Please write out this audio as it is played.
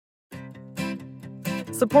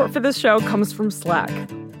Support for this show comes from Slack.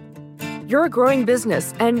 You're a growing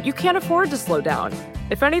business, and you can't afford to slow down.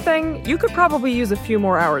 If anything, you could probably use a few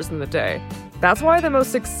more hours in the day. That's why the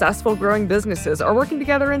most successful growing businesses are working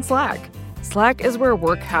together in Slack. Slack is where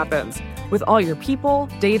work happens, with all your people,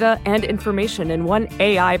 data, and information in one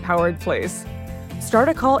AI-powered place. Start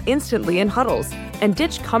a call instantly in huddles and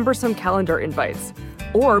ditch cumbersome calendar invites.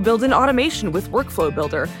 Or build an automation with Workflow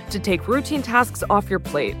Builder to take routine tasks off your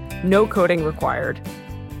plate. No coding required.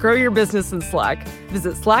 Grow your business in Slack.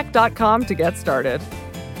 Visit slack.com to get started.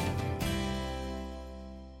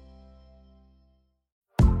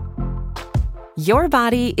 Your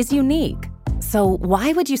body is unique. So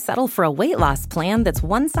why would you settle for a weight loss plan that's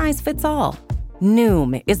one size fits all?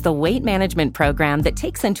 Noom is the weight management program that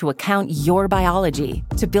takes into account your biology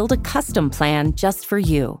to build a custom plan just for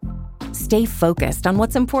you. Stay focused on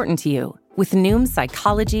what's important to you with Noom's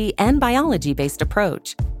psychology and biology-based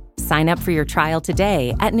approach. Sign up for your trial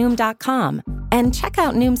today at Noom.com and check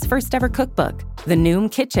out Noom's first ever cookbook, The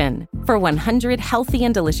Noom Kitchen, for 100 healthy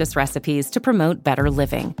and delicious recipes to promote better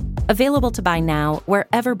living. Available to buy now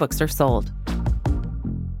wherever books are sold.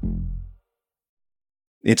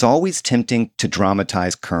 It's always tempting to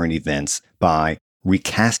dramatize current events by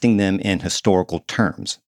recasting them in historical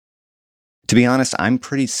terms. To be honest, I'm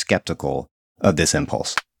pretty skeptical of this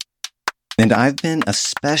impulse. And I've been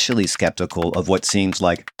especially skeptical of what seems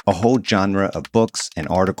like a whole genre of books and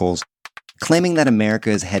articles claiming that America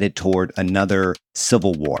is headed toward another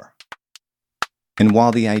civil war. And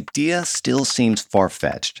while the idea still seems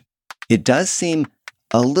far-fetched, it does seem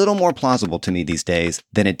a little more plausible to me these days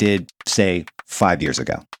than it did, say, 5 years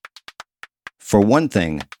ago. For one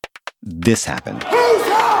thing, this happened.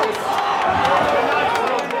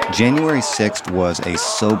 January 6th was a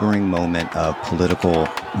sobering moment of political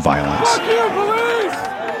violence.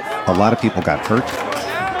 A lot of people got hurt.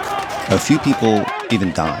 A few people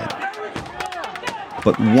even died.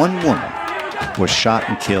 But one woman was shot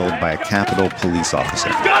and killed by a Capitol police officer.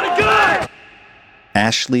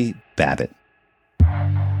 Ashli Babbitt.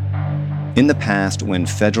 In the past, when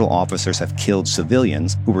federal officers have killed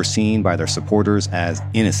civilians who were seen by their supporters as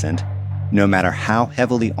innocent, no matter how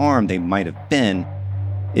heavily armed they might have been,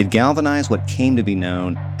 it galvanized what came to be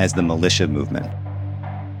known as the militia movement.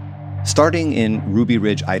 Starting in Ruby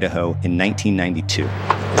Ridge, Idaho in 1992.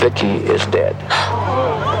 Vicky is dead.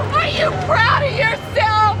 Are you proud of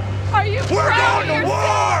yourself? Are you proud of yourself? We're going to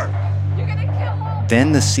war! You're going to kill all.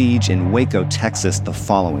 Then the siege in Waco, Texas the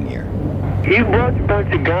following year. You brought a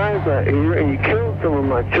bunch of guys out here and you killed some of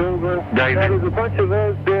my children. Now, there's a bunch of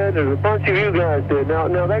us dead, there's a bunch of you guys dead.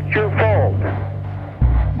 Now that's your fault.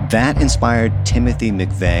 That inspired Timothy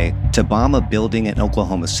McVeigh to bomb a building in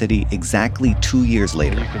Oklahoma City exactly 2 years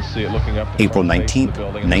later, you can see it looking up April 19th,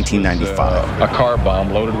 1995. A car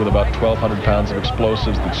bomb loaded with about 1,200 pounds of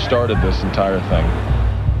explosives that started this entire thing.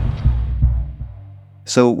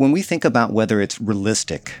 So when we think about whether it's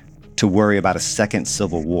realistic to worry about a second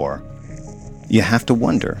civil war, you have to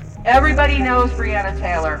wonder. Everybody knows Breonna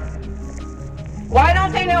Taylor. Why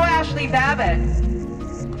don't they know Ashli Babbitt?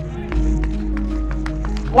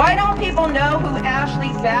 Why don't people know who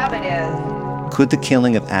Ashli Babbitt is? Could the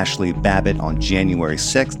killing of Ashli Babbitt on January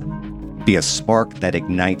 6th be a spark that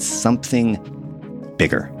ignites something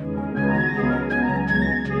bigger?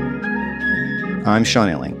 I'm Sean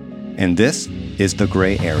Illing, and this is The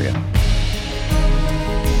Gray Area.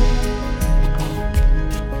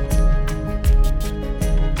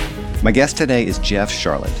 My guest today is Jeff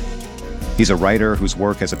Sharlet. He's a writer whose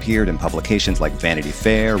work has appeared in publications like Vanity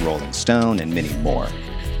Fair, Rolling Stone, and many more.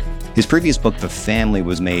 His previous book, The Family,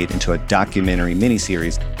 was made into a documentary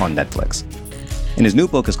miniseries on Netflix. And his new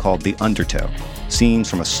book is called The Undertow: Scenes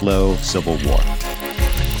from a Slow Civil War.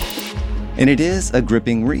 And it is a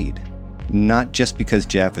gripping read, not just because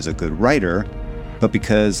Jeff is a good writer, but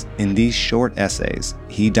because in these short essays,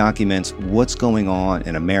 he documents what's going on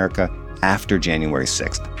in America after January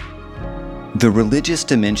 6th. The religious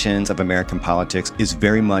dimensions of American politics is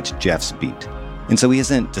very much Jeff's beat. And so he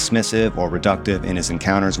isn't dismissive or reductive in his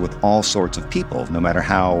encounters with all sorts of people, no matter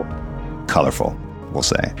how colorful, we'll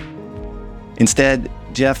say. Instead,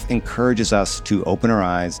 Jeff encourages us to open our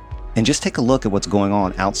eyes and just take a look at what's going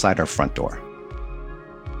on outside our front door.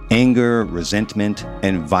 Anger, resentment,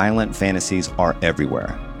 and violent fantasies are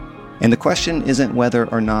everywhere. And the question isn't whether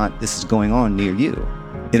or not this is going on near you.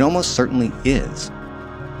 It almost certainly is.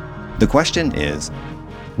 The question is,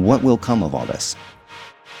 what will come of all this?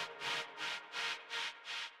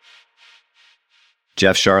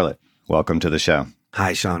 Jeff Sharlet, welcome to the show.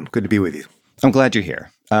 Hi, Sean. Good to be with you. I'm glad you're here.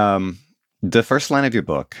 The first line of your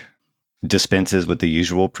book dispenses with the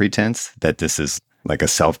usual pretense that this is like a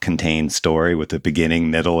self-contained story with a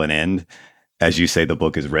beginning, middle, and end. As you say, the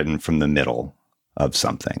book is written from the middle of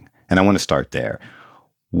something. And I want to start there.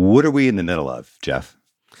 What are we in the middle of, Jeff?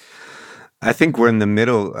 I think we're in the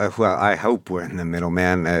middle. Well, I hope we're in the middle,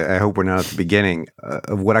 man. I hope we're not at the beginning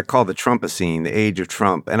of what I call the Trumpocene, the age of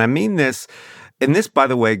Trump. And I mean this, and this, by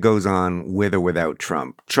the way, goes on with or without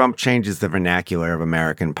Trump. Trump changes the vernacular of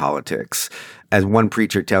American politics. As one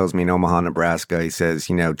preacher tells me in Omaha, Nebraska, he says,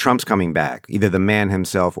 Trump's coming back, either the man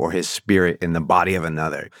himself or his spirit in the body of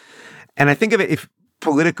another. And I think of it, if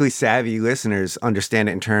politically savvy listeners understand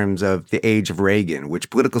it in terms of the age of Reagan, which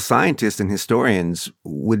political scientists and historians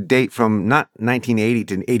would date from not 1980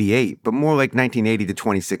 to 88, but more like 1980 to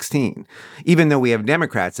 2016. Even though we have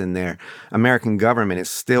Democrats in there, American government is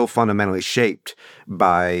still fundamentally shaped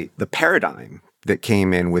by the paradigm that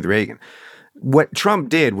came in with Reagan. What Trump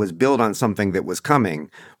did was build on something that was coming,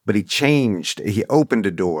 but he opened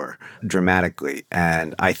a door dramatically.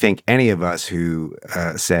 And I think any of us who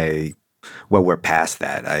say, well, we're past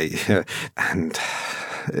that.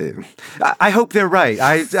 I hope they're right.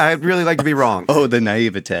 I'd really like to be wrong. Oh, the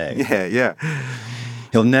naivete. Yeah.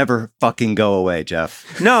 He'll never fucking go away,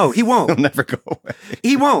 Jeff. No, he won't. He'll never go away.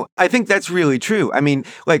 He won't. I think that's really true. I mean,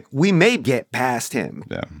 we may get past him,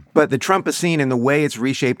 but the Trumpocene and the way it's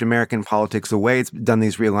reshaped American politics, the way it's done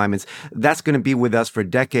these realignments, that's going to be with us for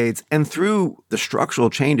decades and through the structural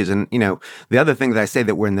changes. And, the other thing that I say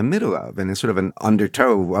that we're in the middle of, and it's sort of an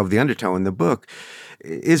undertow of the undertow in the book,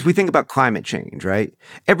 is we think about climate change, right?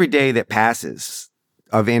 Every day that passes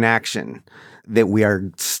of inaction, that we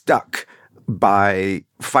are stuck by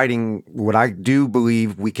fighting what I do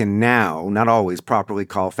believe we can now, not always properly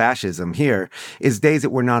call fascism here, is days that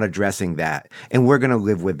we're not addressing that. And we're going to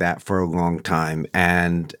live with that for a long time.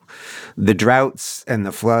 And the droughts and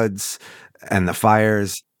the floods and the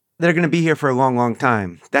fires, they're going to be here for a long, long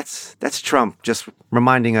time. That's Trump just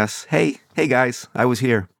reminding us, hey guys, I was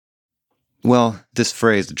here. Well, this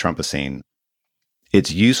phrase, the Trumpocene,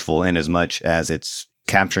 it's useful in as much as it's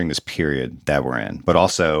capturing this period that we're in, but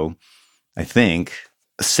also, I think,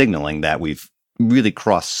 signaling that we've really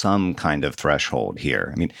crossed some kind of threshold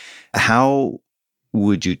here. I mean, how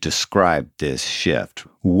would you describe this shift?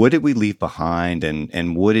 What did we leave behind,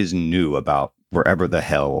 and what is new about wherever the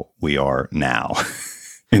hell we are now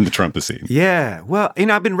in the Trumpocene? Yeah. Well,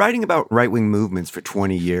 I've been writing about right-wing movements for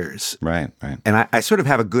 20 years. Right. And I sort of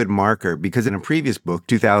have a good marker because in a previous book,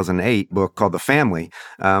 2008 book called The Family,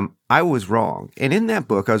 I was wrong. And in that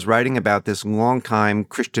book, I was writing about this longtime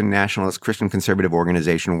Christian nationalist, Christian conservative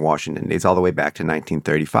organization in Washington. Dates all the way back to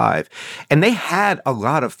 1935. And they had a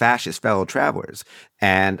lot of fascist fellow travelers.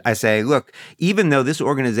 And I say, look, even though this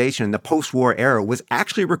organization in the post-war era was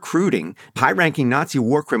actually recruiting high-ranking Nazi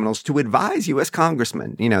war criminals to advise U.S.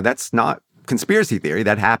 congressmen, that's not conspiracy theory,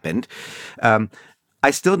 that happened. I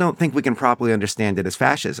still don't think we can properly understand it as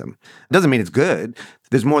fascism. Doesn't mean it's good.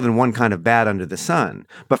 There's more than one kind of bad under the sun.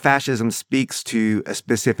 But fascism speaks to a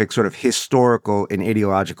specific sort of historical and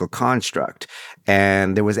ideological construct.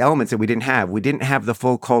 And there was elements that we didn't have. We didn't have the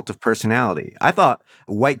full cult of personality. I thought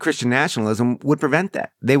white Christian nationalism would prevent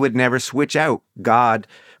that. They would never switch out God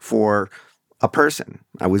for a person.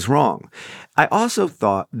 I was wrong. I also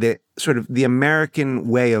thought that sort of the American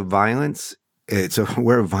way of violence,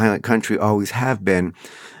 we're a violent country, always have been,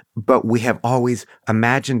 but we have always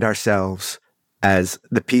imagined ourselves as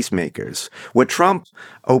the peacemakers. What Trump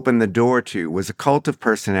opened the door to was a cult of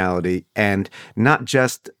personality and not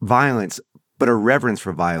just violence, but a reverence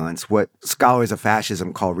for violence, what scholars of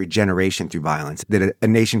fascism call regeneration through violence, that a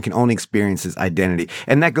nation can only experience its identity.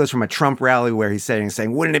 And that goes from a Trump rally where he's saying,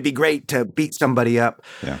 wouldn't it be great to beat somebody up?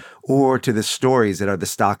 Yeah. Or to the stories that are the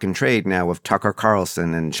stock and trade now of Tucker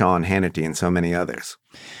Carlson and Sean Hannity and so many others.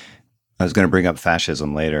 I was going to bring up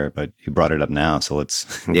fascism later, but you brought it up now, so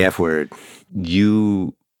let's... The F word.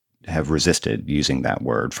 You have resisted using that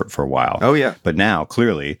word for a while. Oh, yeah. But now,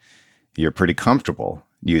 clearly, you're pretty comfortable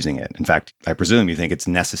using it. In fact, I presume you think it's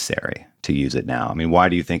necessary to use it now. I mean, why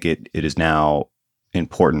do you think it is now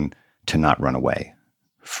important to not run away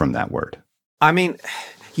from that word? I mean,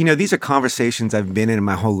 these are conversations I've been in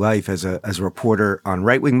my whole life as a reporter on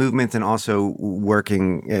right-wing movements and also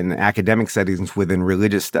working in academic studies within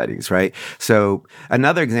religious studies, right? So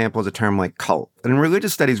another example is a term like cult. And in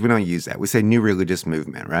religious studies, we don't use that. We say new religious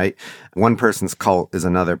movement, right? One person's cult is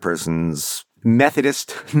another person's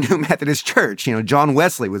new Methodist church. John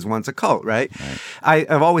Wesley was once a cult, right?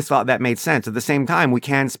 I've always thought that made sense. At the same time, we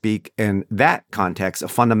can speak in that context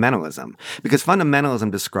of fundamentalism, because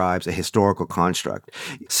fundamentalism describes a historical construct.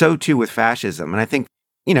 So too with fascism. And I think,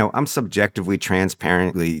 I'm subjectively,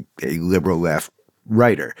 transparently a liberal left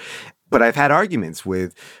writer. But I've had arguments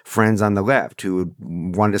with friends on the left who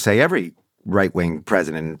wanted to say every right-wing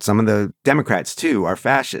president, some of the Democrats too, are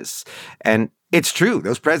fascists. And it's true.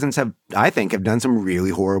 Those presidents I think, have done some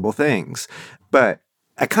really horrible things. But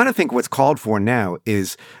I kind of think what's called for now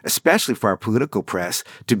is, especially for our political press,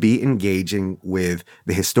 to be engaging with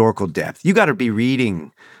the historical depth. You got to be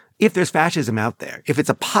reading. If there's fascism out there, if it's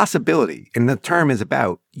a possibility and the term is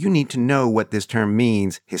about, you need to know what this term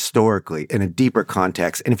means historically in a deeper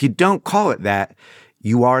context. And if you don't call it that,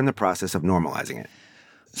 you are in the process of normalizing it.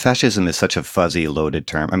 Fascism is such a fuzzy, loaded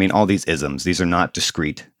term. I mean, all these isms, these are not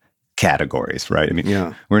discrete categories, right? I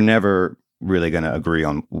mean, we're never really going to agree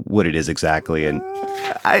on what it is exactly. And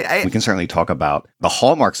we can certainly talk about the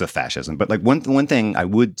hallmarks of fascism. But like one thing I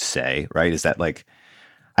would say, right, is that like,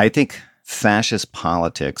 I think fascist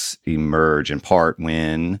politics emerge in part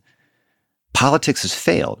when politics has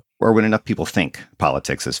failed, or when enough people think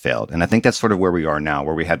politics has failed. And I think that's sort of where we are now,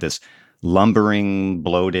 where we have this lumbering,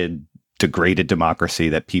 bloated, degraded democracy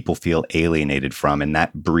that people feel alienated from. And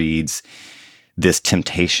that breeds this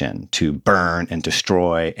temptation to burn and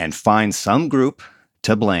destroy and find some group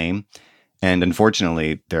to blame. And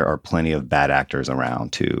unfortunately, there are plenty of bad actors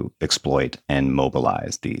around to exploit and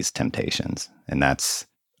mobilize these temptations. And that's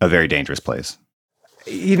a very dangerous place.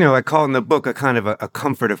 You know, I call in the book a kind of a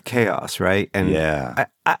comfort of chaos, right? And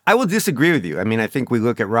I will disagree with you. I mean, I think we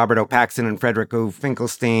look at Robert O. Paxson and Frederick O.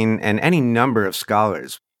 Finkelstein and any number of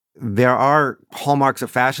scholars. There are hallmarks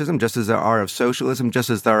of fascism, just as there are of socialism, just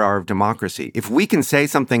as there are of democracy. If we can say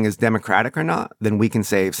something is democratic or not, then we can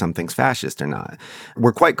say if something's fascist or not.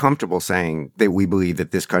 We're quite comfortable saying that we believe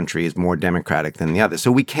that this country is more democratic than the other.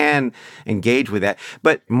 So we can engage with that.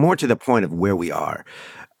 But more to the point of where we are,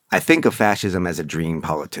 I think of fascism as a dream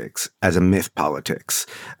politics, as a myth politics.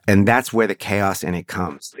 And that's where the chaos in it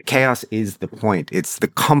comes. The chaos is the point. It's the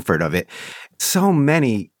comfort of it. So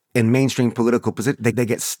many in mainstream political position, they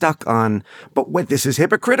get stuck on, but wait, this is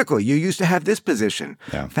hypocritical. You used to have this position.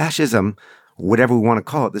 Yeah. Fascism, whatever we want to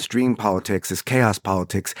call it, this dream politics, this chaos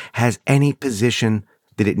politics, has any position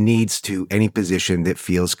that it needs to, any position that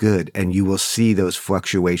feels good. And you will see those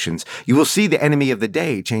fluctuations. You will see the enemy of the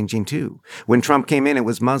day changing too. When Trump came in, it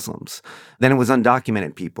was Muslims. Then it was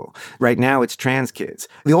undocumented people. Right now, it's trans kids.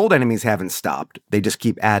 The old enemies haven't stopped. They just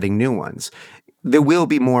keep adding new ones. There will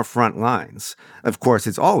be more front lines. Of course,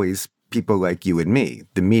 it's always people like you and me,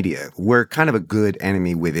 the media. We're kind of a good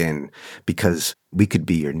enemy within because we could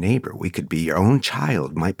be your neighbor. We could be your own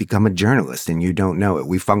child, might become a journalist and you don't know it.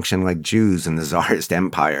 We function like Jews in the Tsarist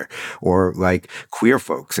Empire or like queer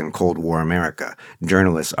folks in Cold War America.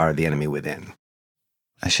 Journalists are the enemy within.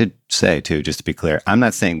 I should say, too, just to be clear, I'm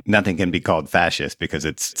not saying nothing can be called fascist because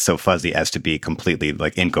it's so fuzzy as to be completely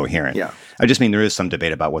like incoherent. Yeah. I just mean there is some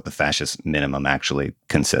debate about what the fascist minimum actually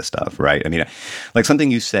consists of, right? I mean, like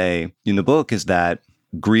something you say in the book is that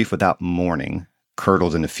grief without mourning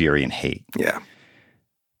curdles into fury and hate. Yeah.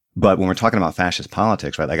 But when we're talking about fascist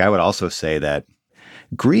politics, right, like I would also say that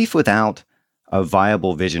grief without a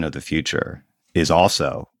viable vision of the future is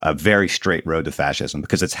also a very straight road to fascism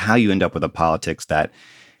because it's how you end up with a politics that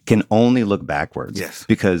can only look backwards. Yes.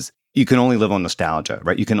 Because you can only live on nostalgia,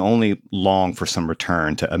 right? You can only long for some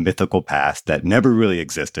return to a mythical past that never really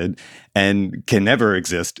existed and can never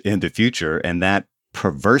exist in the future. And that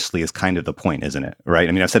perversely is kind of the point, isn't it? Right?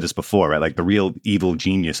 I mean, I've said this before, right? Like the real evil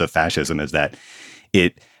genius of fascism is that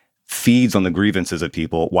it feeds on the grievances of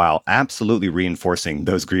people while absolutely reinforcing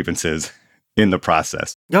those grievances in the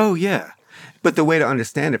process. Oh, yeah. But the way to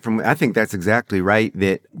understand it I think that's exactly right,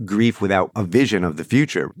 that grief without a vision of the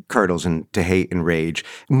future curdles into hate and rage.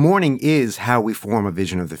 Mourning is how we form a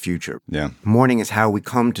vision of the future. Yeah. Mourning is how we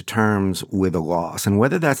come to terms with a loss. And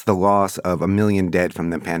whether that's the loss of 1 million dead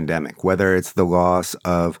from the pandemic, whether it's the loss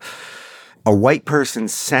of a white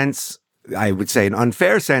person's sense, I would say an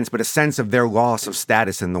unfair sense, but a sense of their loss of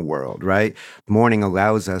status in the world, right? Mourning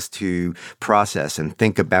allows us to process and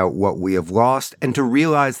think about what we have lost and to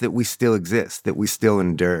realize that we still exist, that we still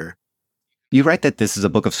endure. You write that this is a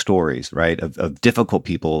book of stories, right, of difficult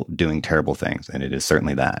people doing terrible things, and it is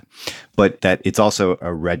certainly that. But that it's also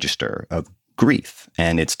a register of grief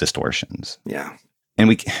and its distortions. Yeah. And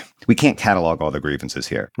we can't catalog all the grievances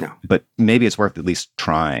here. No. But maybe it's worth at least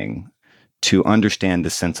trying to understand the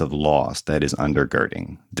sense of loss that is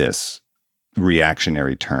undergirding this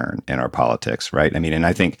reactionary turn in our politics, right? I mean, and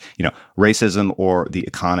I think, racism or the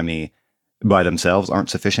economy by themselves aren't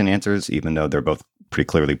sufficient answers, even though they're both pretty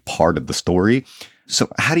clearly part of the story. So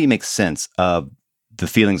how do you make sense of the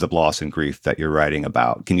feelings of loss and grief that you're writing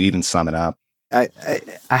about? Can you even sum it up? I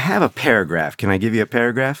have a paragraph. Can I give you a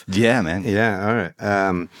paragraph? Yeah, man. Yeah, all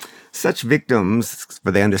right. Such victims,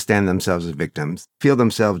 for they understand themselves as victims, feel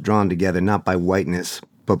themselves drawn together not by whiteness,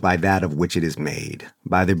 but by that of which it is made,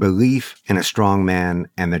 by their belief in a strong man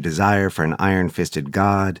and their desire for an iron-fisted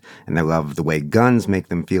God, and their love of the way guns make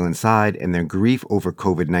them feel inside, and their grief over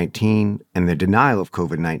COVID-19, and their denial of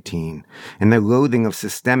COVID-19, and their loathing of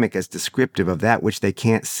systemic as descriptive of that which they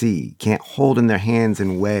can't see, can't hold in their hands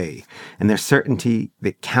and weigh, and their certainty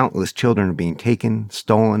that countless children are being taken,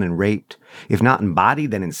 stolen, and raped, if not in body,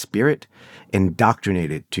 then in spirit,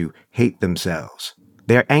 indoctrinated to hate themselves.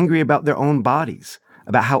 They are angry about their own bodies,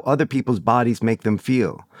 about how other people's bodies make them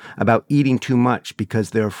feel, about eating too much because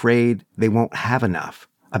they're afraid they won't have enough,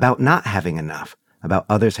 about not having enough, about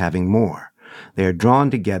others having more. They are drawn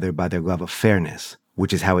together by their love of fairness,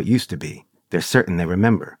 which is how it used to be. They're certain they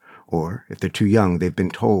remember, or if they're too young, they've been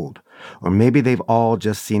told, or maybe they've all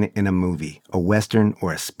just seen it in a movie, a Western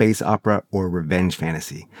or a space opera or a revenge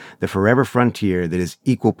fantasy, the forever frontier that is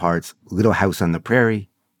equal parts Little House on the Prairie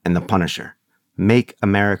and The Punisher. Make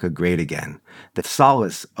America Great Again, the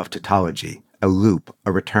solace of tautology, a loop,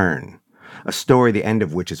 a return, a story the end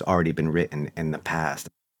of which has already been written in the past.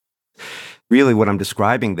 Really what I'm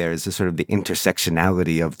describing there is the sort of the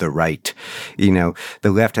intersectionality of the right. You know,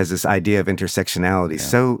 the left has this idea of intersectionality. Yeah.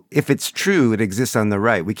 So if it's true, it exists on the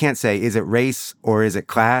right. We can't say, is it race or is it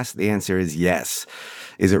class? The answer is yes.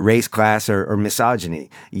 Is it race, class, or misogyny?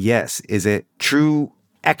 Yes. Is it true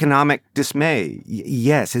economic dismay?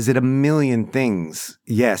 Yes. Is it a million things?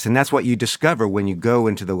 Yes. And that's what you discover when you go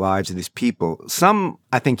into the lives of these people. Some,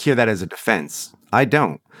 I think, hear that as a defense. I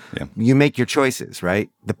don't. Yeah. You make your choices, right?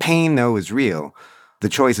 The pain, though, is real. The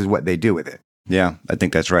choice is what they do with it. Yeah, I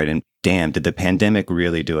think that's right. And damn, did the pandemic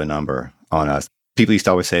really do a number on us? People used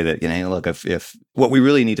to always say that, you know, look, if what we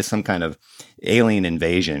really need is some kind of alien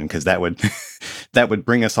invasion, because that would that would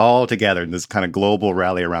bring us all together in this kind of global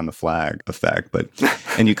rally around the flag effect. But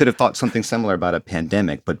and you could have thought something similar about a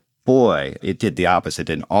pandemic, but boy, it did the opposite.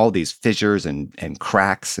 And all these fissures and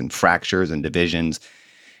cracks and fractures and divisions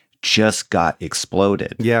just got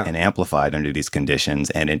exploded and amplified under these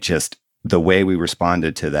conditions. And it just, the way we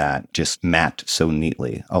responded to that just mapped so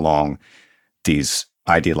neatly along these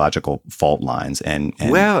ideological fault lines. And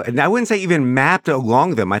well, and I wouldn't say even mapped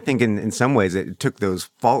along them. I think in some ways it took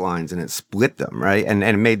those fault lines and it split them, right? And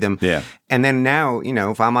it made them. Yeah. And then now, you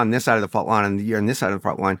know, if I'm on this side of the fault line and you're on this side of the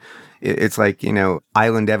fault line, it's like, you know,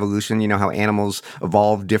 island evolution, you know, how animals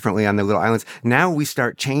evolve differently on their little islands. Now we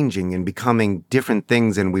start changing and becoming different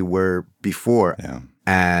things than we were before. Yeah.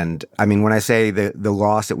 And I mean, when I say the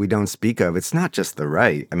loss that we don't speak of, it's not just the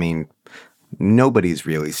right. I mean, nobody's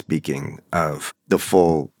really speaking of the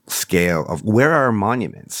full scale of where are our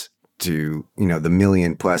monuments to, you know, the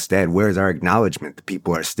million plus dead? Where's our acknowledgement that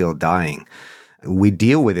people are still dying? We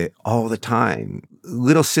deal with it all the time.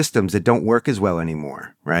 Little systems that don't work as well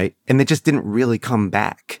anymore, right? And they just didn't really come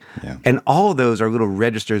back. Yeah. And all of those are little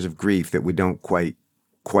registers of grief that we don't quite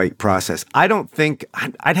process. I don't think,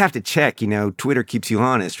 I'd have to check, you know, Twitter keeps you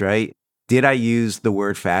honest, right? Did I use the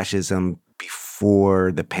word fascism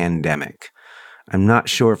before the pandemic? I'm not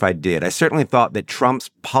sure if I did. I certainly thought that Trump's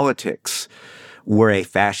politics were a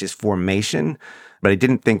fascist formation, but I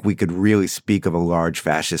didn't think we could really speak of a large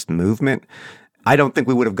fascist movement. I don't think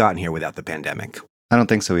we would have gotten here without the pandemic. I don't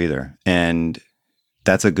think so either. And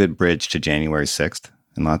that's a good bridge to January 6th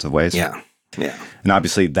in lots of ways. Yeah. Yeah. And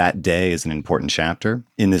obviously that day is an important chapter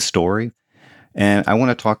in this story. And I want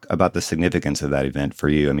to talk about the significance of that event for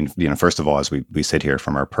you. I mean, you know, first of all, as we sit here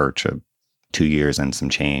from our perch of 2 years and some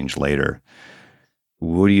change later,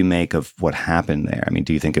 what do you make of what happened there? I mean,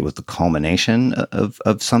 do you think it was the culmination of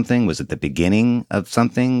something? Was it the beginning of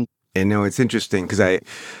something? And no, it's interesting because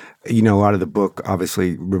you know, a lot of the book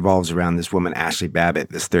obviously revolves around this woman, Ashley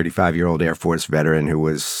Babbitt, this 35-year-old Air Force veteran who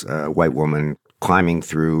was a white woman climbing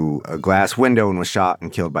through a glass window and was shot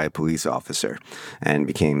and killed by a police officer and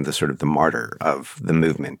became the sort of the martyr of the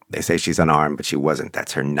movement. They say she's unarmed, but she wasn't.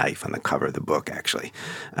 That's her knife on the cover of the book, actually.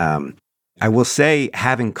 I will say,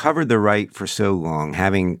 having covered the right for so long,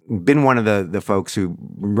 having been one of the folks who,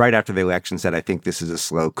 right after the election, said, I think this is a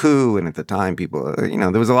slow coup. And at the time, people, you know,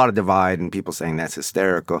 there was a lot of divide and people saying that's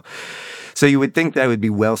hysterical. So you would think that I would be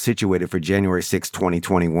well situated for January 6,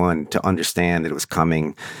 2021 to understand that it was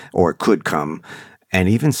coming or it could come. And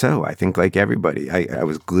even so, I think like everybody, I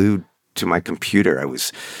was glued to my computer. I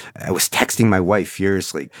was texting my wife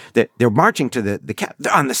furiously that they're marching to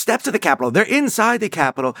they're on the steps of the Capitol. They're inside the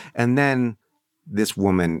Capitol. And then this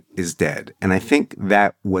woman is dead. And I think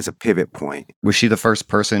that was a pivot point. Was she the first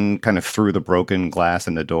person kind of through the broken glass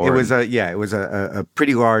in the door? It was a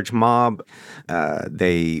pretty large mob.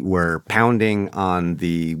 They were pounding on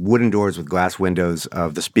the wooden doors with glass windows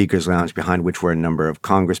of the speaker's lounge, behind which were a number of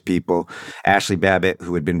Congress people. Ashley Babbitt,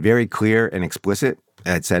 who had been very clear and explicit,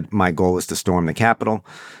 had said, my goal is to storm the Capitol.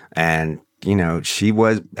 And you know, she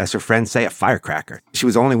was, as her friends say, a firecracker. She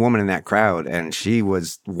was the only woman in that crowd, and she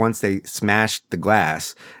was, once they smashed the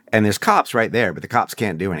glass, and there's cops right there, but the cops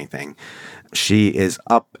can't do anything. She is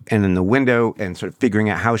up and in the window and sort of figuring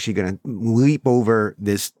out how she's going to leap over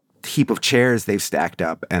this heap of chairs they've stacked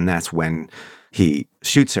up, and that's when he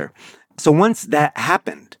shoots her. So once that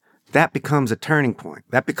happened, that becomes a turning point.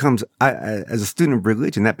 That becomes, as a student of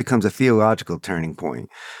religion, that becomes a theological turning point.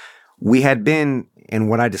 We had been in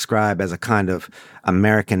what I describe as a kind of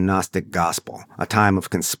American Gnostic gospel, a time of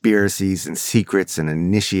conspiracies and secrets and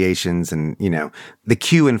initiations and, you know, the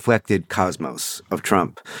Q-inflected cosmos of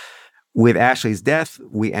Trump. With Ashley's death,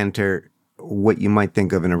 we enter what you might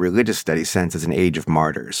think of in a religious study sense as an age of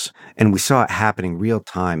martyrs. And we saw it happening real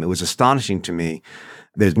time. It was astonishing to me.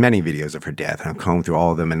 There's many videos of her death, and I've combed through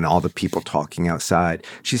all of them and all the people talking outside.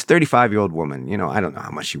 She's a 35-year-old woman. You know, I don't know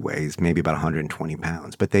how much she weighs, maybe about 120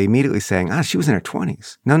 pounds. But they immediately saying, she was in her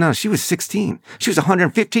 20s. No, she was 16. She was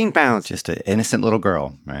 115 pounds. Just an innocent little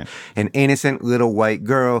girl, right? An innocent little white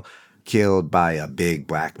girl killed by a big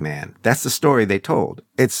black man. That's the story they told.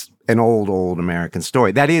 It's an old American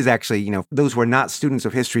story. That is actually, you know, those who are not students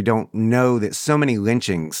of history don't know that so many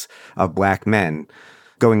lynchings of black men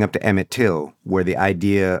going up to Emmett Till, where the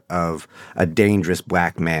idea of a dangerous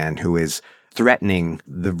black man who is threatening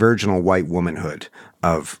the virginal white womanhood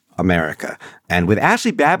of America. And with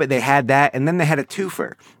Ashley Babbitt, they had that, and then they had a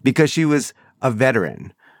twofer because she was a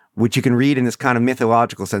veteran, which you can read in this kind of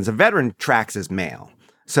mythological sense. A veteran tracks as male.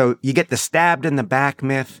 So you get the stabbed in the back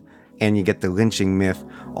myth, and you get the lynching myth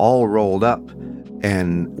all rolled up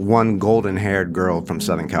in one golden-haired girl from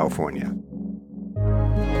Southern California.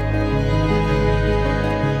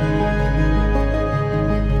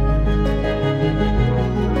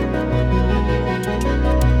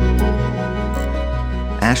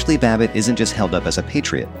 Ashley Babbitt isn't just held up as a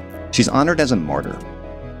patriot. She's honored as a martyr.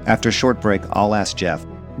 After a short break, I'll ask Jeff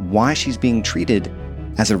why she's being treated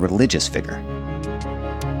as a religious figure.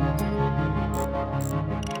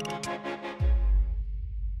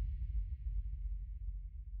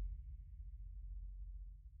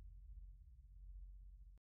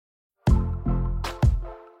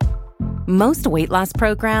 Most weight loss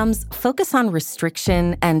programs focus on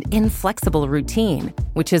restriction and inflexible routine,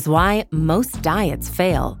 which is why most diets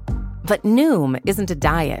fail. But Noom isn't a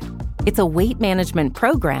diet. It's a weight management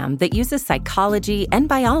program that uses psychology and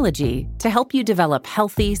biology to help you develop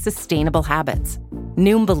healthy, sustainable habits.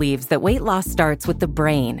 Noom believes that weight loss starts with the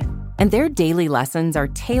brain, and their daily lessons are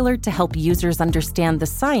tailored to help users understand the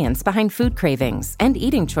science behind food cravings and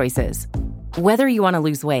eating choices. Whether you want to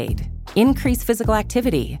lose weight, increase physical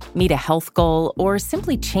activity, meet a health goal, or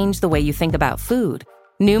simply change the way you think about food,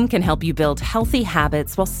 Noom can help you build healthy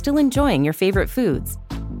habits while still enjoying your favorite foods.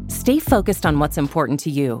 Stay focused on what's important to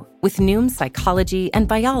you with Noom's psychology and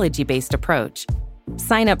biology-based approach.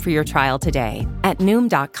 Sign up for your trial today at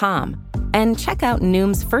Noom.com and check out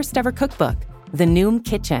Noom's first ever cookbook, The Noom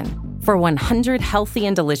Kitchen, for 100 healthy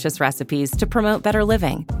and delicious recipes to promote better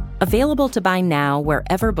living. Available to buy now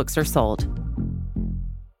wherever books are sold.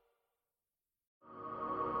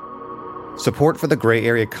 Support for the Gray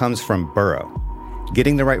Area comes from Burrow.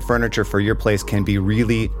 Getting the right furniture for your place can be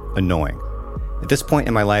really annoying. At this point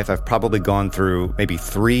in my life, I've probably gone through maybe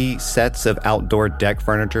 3 sets of outdoor deck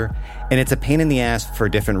furniture, and it's a pain in the ass for a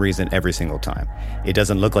different reason every single time. It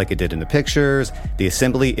doesn't look like it did in the pictures, the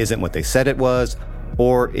assembly isn't what they said it was,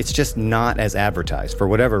 or it's just not as advertised for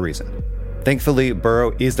whatever reason. Thankfully,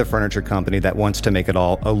 Burrow is the furniture company that wants to make it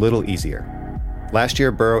all a little easier. Last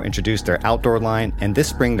year, Burrow introduced their outdoor line, and this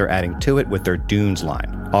spring they're adding to it with their Dunes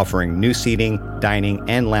line, offering new seating, dining,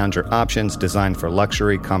 and lounger options designed for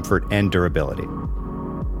luxury, comfort, and durability.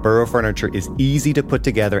 Burrow furniture is easy to put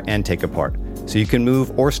together and take apart, so you can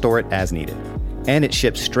move or store it as needed. And it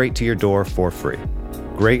ships straight to your door for free.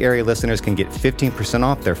 Gray Area listeners can get 15%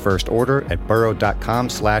 off their first order at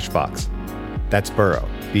burrow.com/Vox. That's Burrow,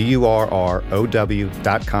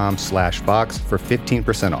 BURROW.com/Vox for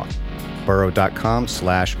 15% off.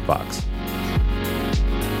 burrow.com/Vox.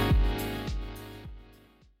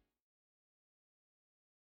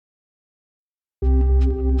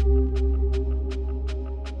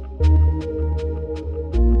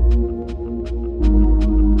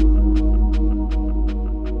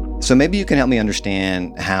 So maybe you can help me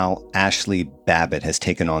understand how Ashley Babbitt has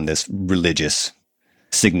taken on this religious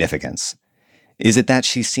significance. Is it that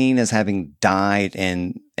she's seen as having died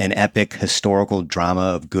in an epic historical drama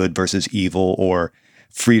of good versus evil or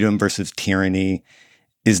freedom versus tyranny?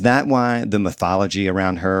 Is that why the mythology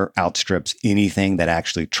around her outstrips anything that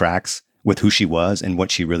actually tracks with who she was and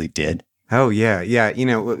what she really did? Oh, yeah. Yeah. You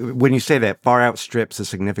know, when you say that far outstrips the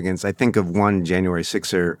significance, I think of one January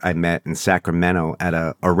 6er I met in Sacramento at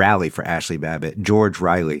a rally for Ashley Babbitt, George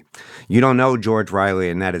Riley. You don't know George Riley,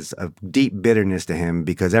 and that is a deep bitterness to him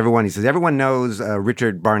because everyone knows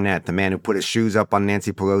Richard Barnett, the man who put his shoes up on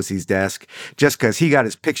Nancy Pelosi's desk just because he got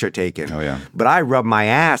his picture taken. Oh, yeah. But I rubbed my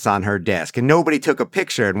ass on her desk and nobody took a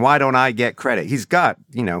picture. And why don't I get credit? He's got,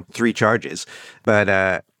 3 charges.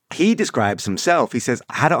 But, he describes himself. He says,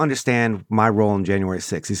 how to understand my role in January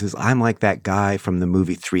 6th. He says, I'm like that guy from the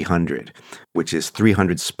movie 300, which is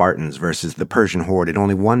 300 Spartans versus the Persian horde, and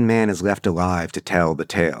only one man is left alive to tell the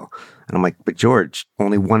tale. And I'm like, but George,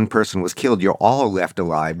 only one person was killed. You're all left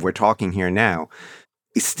alive. We're talking here now.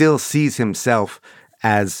 He still sees himself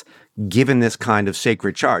as given this kind of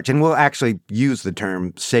sacred charge. And we'll actually use the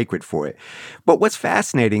term sacred for it. But what's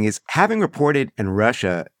fascinating is having reported in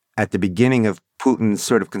Russia at the beginning of Putin's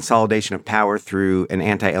sort of consolidation of power through an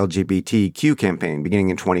anti-LGBTQ campaign beginning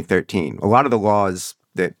in 2013. A lot of the laws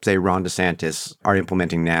that, say, Ron DeSantis are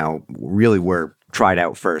implementing now really were tried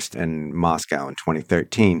out first in Moscow in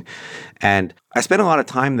 2013. And I spent a lot of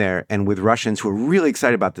time there and with Russians who are really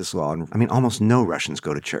excited about this law. And I mean, almost no Russians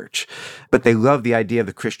go to church, but they love the idea of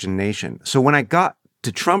the Christian nation. So when I got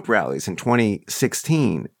to Trump rallies in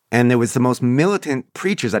 2016, and there was the most militant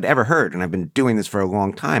preachers I'd ever heard, and I've been doing this for a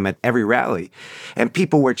long time at every rally, and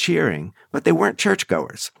people were cheering, but they weren't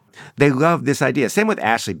churchgoers. They loved this idea. Same with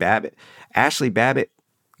Ashley Babbitt. Ashley Babbitt,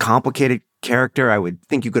 complicated character. I would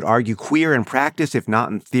think you could argue queer in practice, if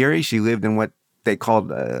not in theory. She lived in what they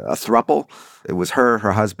called a throuple. It was her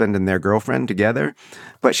husband, and their girlfriend together.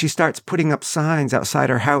 But she starts putting up signs outside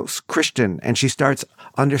her house, Christian, and she starts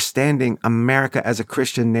understanding America as a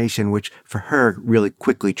Christian nation, which for her really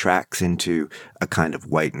quickly tracks into a kind of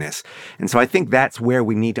whiteness. And so I think that's where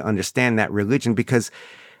we need to understand that religion, because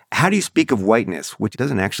how do you speak of whiteness, which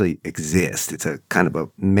doesn't actually exist? It's a kind of a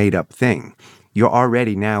made-up thing. You're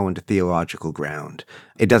already now into theological ground.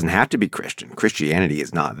 It doesn't have to be Christian. Christianity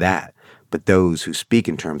is not that. But those who speak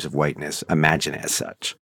in terms of whiteness imagine it as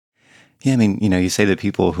such. Yeah, I mean, you say that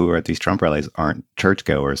people who are at these Trump rallies aren't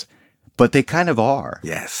churchgoers, but they kind of are.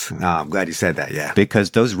 Yes. Oh, I'm glad you said that, yeah.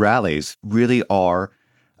 Because those rallies really are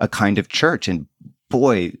a kind of church. And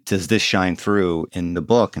boy, does this shine through in the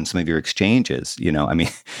book and some of your exchanges.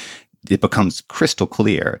 It becomes crystal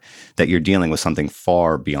clear that you're dealing with something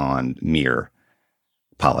far beyond mere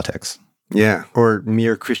politics. Yeah, or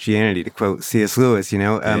mere Christianity, to quote C.S. Lewis,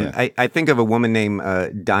 I think of a woman named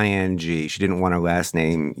Diane G. She didn't want her last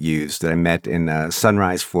name used, that I met in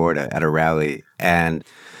Sunrise, Florida at a rally. And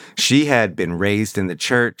she had been raised in the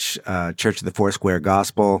church, Church of the Foursquare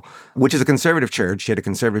Gospel, which is a conservative church. She had a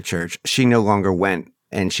conservative church. She no longer went,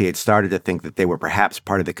 and she had started to think that they were perhaps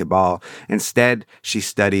part of the cabal. Instead, she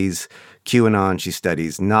studies QAnon, she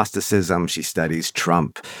studies Gnosticism, she studies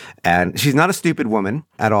Trump. And she's not a stupid woman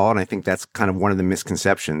at all, and I think that's kind of one of the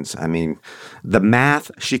misconceptions. I mean, the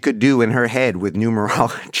math she could do in her head with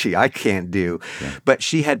numerology, I can't do. Yeah. But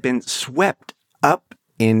she had been swept up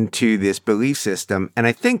into this belief system. And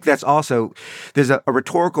I think that's also, there's a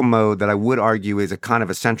rhetorical mode that I would argue is a kind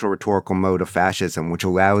of a central rhetorical mode of fascism, which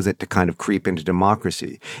allows it to kind of creep into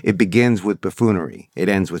democracy. It begins with buffoonery. It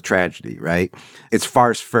ends with tragedy, right? It's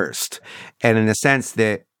farce first. And in a sense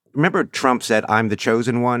that, remember Trump said, I'm the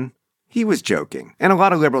chosen one? He was joking. And a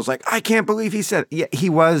lot of liberals like, I can't believe he said it. Yeah,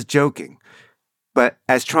 he was joking. But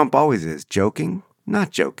as Trump always is, joking,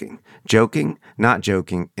 not joking. Joking, not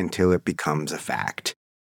joking until it becomes a fact.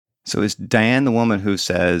 So is Diane the woman who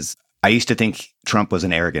says, I used to think Trump was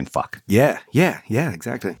an arrogant fuck? Yeah,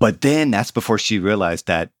 exactly. But then that's before she realized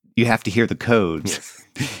that you have to hear the codes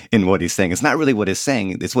in what he's saying. It's not really what he's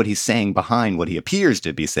saying. It's what he's saying behind what he appears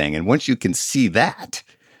to be saying. And once you can see that,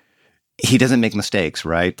 he doesn't make mistakes,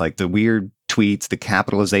 right? Like the weird tweets, the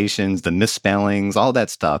capitalizations, the misspellings, all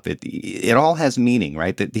that stuff. It all has meaning,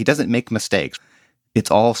 right? That he doesn't make mistakes.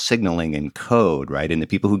 It's all signaling in code, right? And the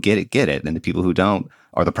people who get it, and the people who don't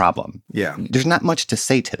are the problem. Yeah. There's not much to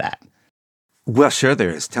say to that. Well, sure there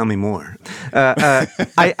is. Tell me more.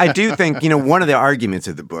 I do think, one of the arguments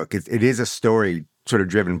of the book, it is a story sort of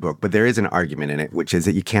driven book, but there is an argument in it, which is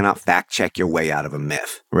that you cannot fact check your way out of a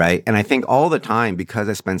myth, right? And I think all the time, because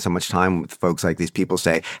I spend so much time with folks like these, people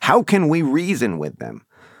say, how can we reason with them?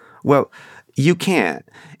 Well, you can't.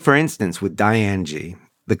 For instance, with Diane G.,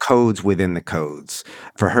 the codes within the codes.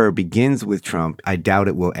 For her, begins with Trump. I doubt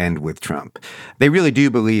it will end with Trump. They really do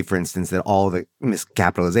believe, for instance, that all the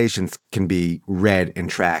miscapitalizations can be read and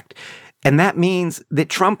tracked. And that means that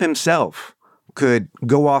Trump himself could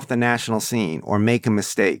go off the national scene or make a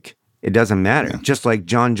mistake. It doesn't matter. Yeah. Just like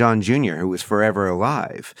John Jr., who was forever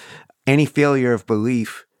alive. Any failure of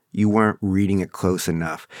belief, you weren't reading it close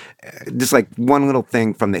enough. Just like one little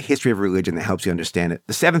thing from the history of religion that helps you understand it.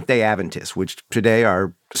 The Seventh-day Adventists, which today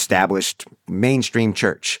are established mainstream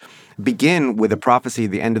church, begin with a prophecy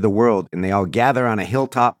of the end of the world, and they all gather on a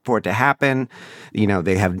hilltop for it to happen. You know,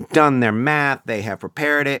 they have done their math, they have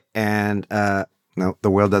prepared it, and no,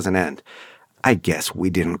 the world doesn't end. I guess we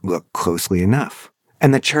didn't look closely enough.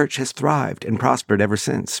 And the church has thrived and prospered ever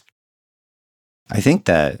since. I think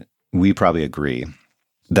that we probably agree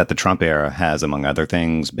that the Trump era has, among other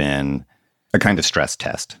things, been a kind of stress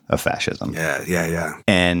test of fascism. Yeah.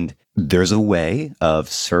 And there's a way of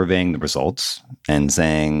surveying the results and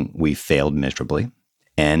saying we failed miserably.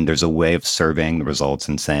 And there's a way of surveying the results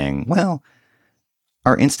and saying, well,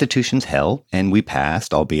 our institutions held and we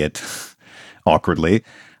passed, albeit awkwardly.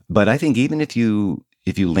 But I think even if you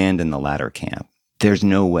land in the latter camp, there's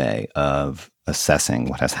no way of assessing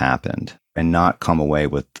what has happened and not come away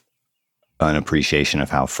with an appreciation of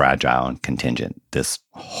how fragile and contingent this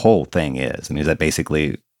whole thing is. I mean, is that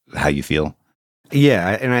basically how you feel?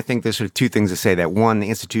 Yeah, and I think there's sort of two things to say that. One, the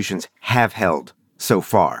institutions have held so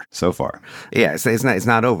far. Yeah, it's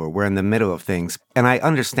not over. We're in the middle of things. And I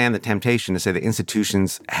understand the temptation to say the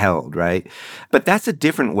institutions held, right? But that's a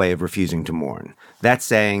different way of refusing to mourn. That's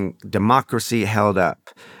saying democracy held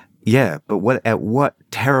up. Yeah, but at what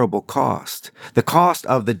terrible cost? The cost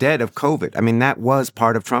of the dead of COVID. I mean, that was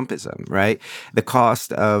part of Trumpism, right? The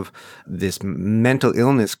cost of this mental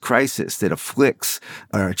illness crisis that afflicts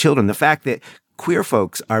our children. The fact that queer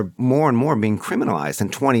folks are more and more being criminalized in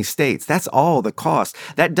 20 states. That's all the cost.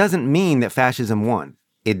 That doesn't mean that fascism won.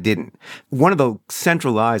 It didn't. One of the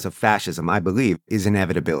central lies of fascism, I believe, is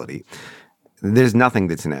inevitability. There's nothing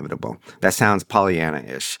that's inevitable. That sounds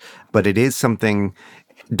Pollyanna-ish, but it is something.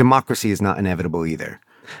 Democracy is not inevitable either.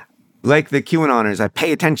 Like the QAnoners, I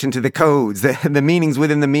pay attention to the codes, the meanings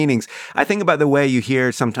within the meanings. I think about the way you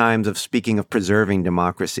hear sometimes of speaking of preserving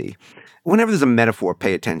democracy. Whenever there's a metaphor,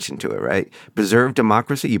 pay attention to it, right? Preserve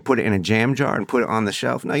democracy, you put it in a jam jar and put it on the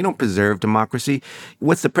shelf. No, you don't preserve democracy.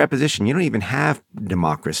 What's the preposition? You don't even have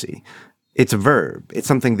democracy. It's a verb. It's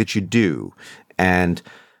something that you do. And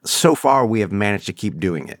so far, we have managed to keep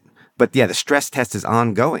doing it. But yeah, the stress test is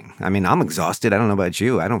ongoing. I mean, I'm exhausted. I don't know about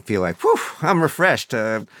you. I don't feel like, whew, I'm refreshed,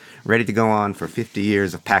 ready to go on for 50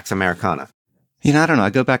 years of Pax Americana. You know, I don't know. I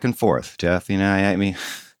go back and forth, Jeff. You know, I mean,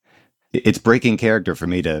 it's breaking character for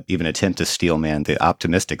me to even attempt to steel man the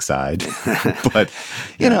optimistic side. But,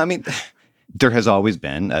 you know, I mean, there has always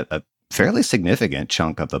been a fairly significant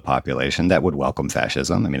chunk of the population that would welcome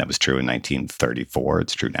fascism. I mean, that was true in 1934.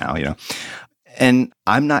 It's true now, you know. And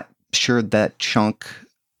I'm not sure that chunk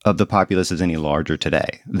of the populace is any larger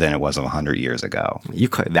today than it was 100 years ago.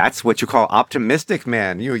 That's what you call optimistic,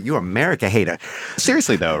 man. You America hater.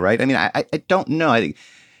 Seriously, though, right? I mean, I don't know. I think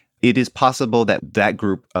it is possible that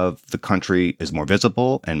group of the country is more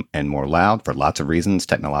visible and more loud for lots of reasons,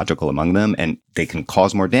 technological among them, and they can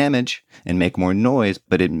cause more damage and make more noise,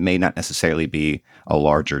 but it may not necessarily be a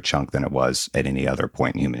larger chunk than it was at any other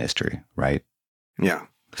point in human history, right? Yeah.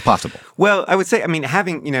 It's possible. Well, I would say, I mean,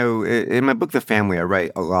 having, you know, in my book, The Family, I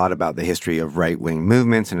write a lot about the history of right-wing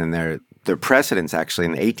movements and in their precedents, actually,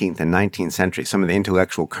 in the 18th and 19th century, some of the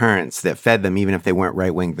intellectual currents that fed them, even if they weren't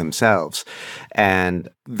right-wing themselves. And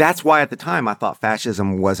that's why at the time I thought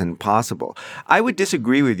fascism wasn't possible. I would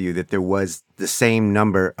disagree with you that there was the same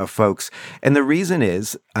number of folks. And the reason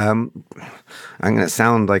is, I'm going to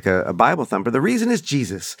sound like a Bible thumper. The reason is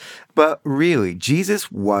Jesus. But really,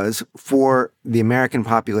 Jesus was, for the American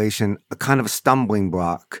population, a kind of a stumbling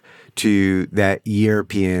block to that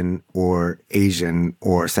European or Asian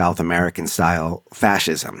or South American style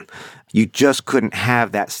fascism. You just couldn't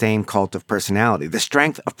have that same cult of personality. The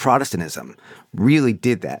strength of Protestantism really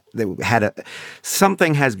did that.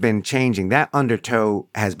 Something has been changing. That undertow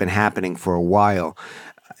has been happening for a while.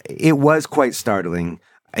 It was quite startling.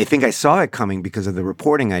 I think I saw it coming because of the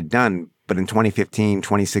reporting I'd done. But in 2015,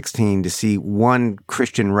 2016, to see one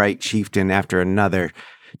Christian right chieftain after another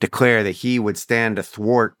declare that he would stand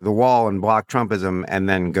athwart the wall and block Trumpism and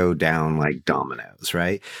then go down like dominoes,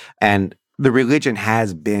 right? And the religion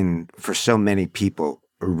has been, for so many people,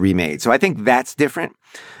 remade. So I think that's different.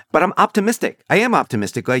 But I'm optimistic. I am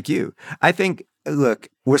optimistic like you. I think, look,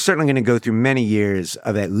 we're certainly going to go through many years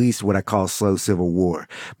of at least what I call slow civil war.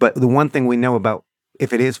 But the one thing we know about,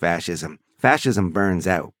 if it is fascism, fascism burns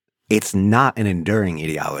out. It's not an enduring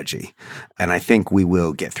ideology. And I think we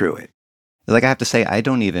will get through it. Like, I have to say,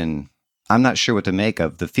 I'm not sure what to make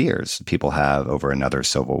of the fears people have over another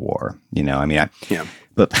civil war.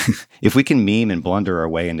 But if we can meme and blunder our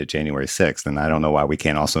way into January 6th, then I don't know why we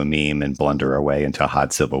can't also meme and blunder our way into a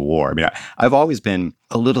hot civil war. I mean, I've always been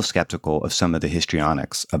a little skeptical of some of the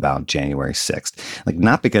histrionics about January 6th. Like,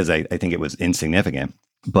 not because I think it was insignificant,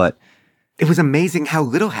 but it was amazing how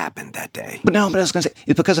little happened that day. But I was going to say,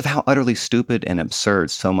 it's because of how utterly stupid and absurd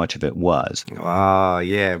so much of it was. Oh,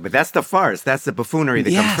 yeah. But that's the farce. That's the buffoonery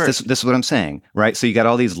that comes first. This is what I'm saying, right? So you got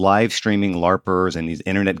all these live streaming LARPers and these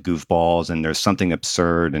internet goofballs, and there's something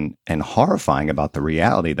absurd and horrifying about the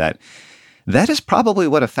reality that is probably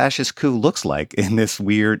what a fascist coup looks like in this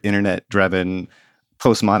weird internet-driven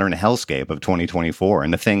postmodern hellscape of 2024.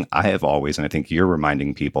 And the thing I have always, and I think you're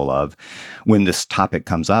reminding people of when this topic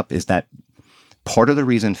comes up, is that part of the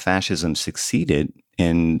reason fascism succeeded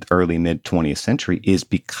in the early mid-20th century is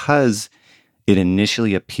because it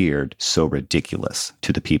initially appeared so ridiculous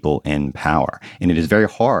to the people in power. And it is very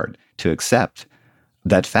hard to accept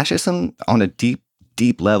that fascism on a deep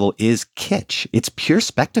level is kitsch. It's pure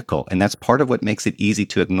spectacle. And that's part of what makes it easy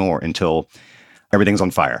to ignore until everything's on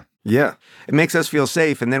fire. Yeah. It makes us feel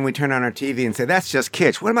safe. And then we turn on our TV and say, that's just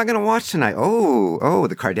kitsch. What am I going to watch tonight? Oh,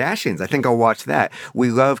 the Kardashians. I think I'll watch that.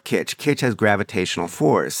 We love kitsch. Kitsch has gravitational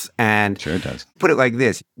force. And sure it does. Put it like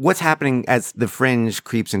this. What's happening as the fringe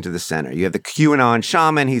creeps into the center? You have the QAnon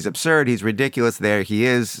shaman. He's absurd. He's ridiculous. There he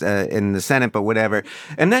is in the Senate, but whatever.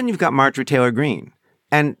 And then you've got Marjorie Taylor Greene.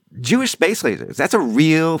 And Jewish space lasers, that's a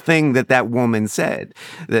real thing that woman said.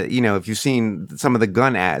 That, if you've seen some of the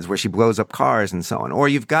gun ads where she blows up cars and so on. Or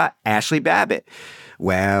you've got Ashley Babbitt.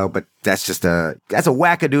 Well, but that's a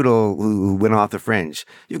wackadoodle who went off the fringe.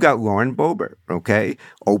 You've got Lauren Boebert, okay?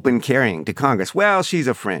 Open carrying to Congress. Well, she's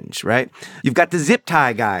a fringe, right? You've got the zip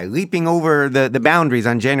tie guy leaping over the boundaries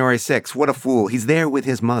on January 6th. What a fool. He's there with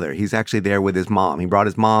his mother. He's actually there with his mom. He brought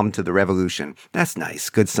his mom to the revolution. That's nice.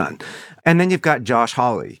 Good son. And then you've got Josh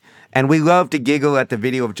Hawley. And we love to giggle at the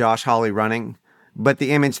video of Josh Hawley running, but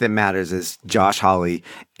the image that matters is Josh Hawley,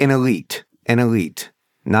 an elite,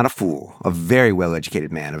 not a fool, a very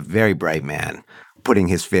well-educated man, a very bright man, putting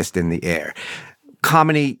his fist in the air.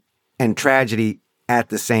 Comedy and tragedy at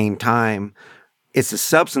the same time. It's the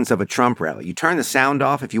substance of a Trump rally. You turn the sound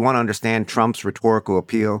off if you want to understand Trump's rhetorical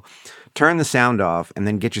appeal. Turn the sound off and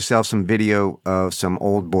then get yourself some video of some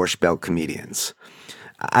old Borscht Belt comedians.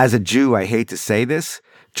 As a Jew, I hate to say this,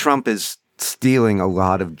 Trump is stealing a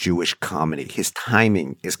lot of Jewish comedy. His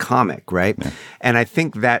timing is comic, right? Yeah. And I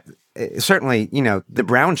think that certainly, the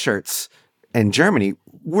brown shirts in Germany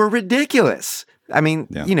were ridiculous. I mean,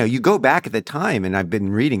 you go back at the time, and I've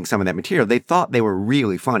been reading some of that material. They thought they were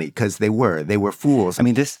really funny because they were fools. I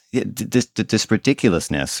mean, this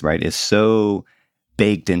ridiculousness, right, is so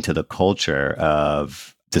baked into the culture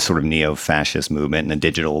of the sort of neo-fascist movement and the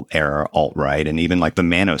digital era alt-right, and even like the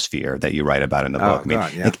manosphere that you write about in the book.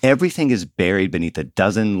 Like everything is buried beneath a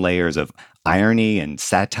dozen layers of irony and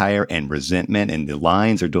satire and resentment, and the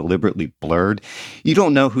lines are deliberately blurred. You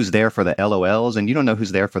don't know who's there for the LOLs, and you don't know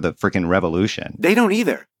who's there for the freaking revolution. They don't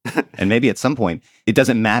either. And maybe at some point it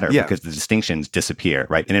doesn't matter because the distinctions disappear,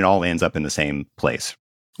 right? And it all ends up in the same place.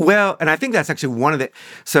 Well, and I think that's actually one of the...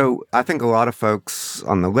 So I think a lot of folks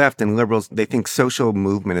on the left and liberals, they think social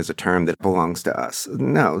movement is a term that belongs to us.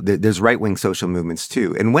 No, there's right-wing social movements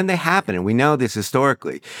too. And when they happen, and we know this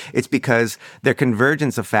historically, it's because they're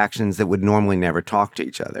convergence of factions that would normally never talk to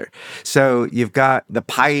each other. So you've got the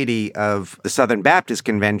piety of the Southern Baptist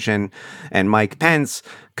Convention and Mike Pence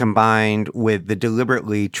combined with the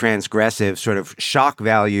deliberately transgressive sort of shock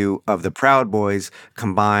value of the Proud Boys,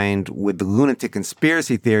 combined with the lunatic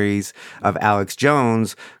conspiracy theories of Alex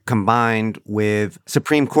Jones, combined with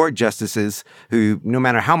Supreme Court justices who, no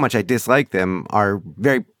matter how much I dislike them, are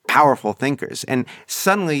very powerful thinkers. And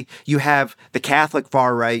suddenly you have the Catholic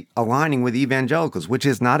far right aligning with evangelicals, which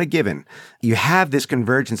is not a given. You have this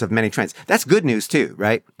convergence of many trends. That's good news too,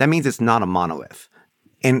 right? That means it's not a monolith.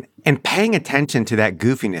 And paying attention to that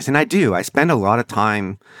goofiness, and I spend a lot of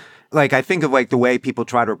time, like I think of like the way people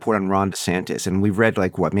try to report on Ron DeSantis, and we've read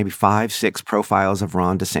like maybe 5-6 profiles of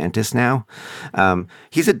Ron DeSantis now.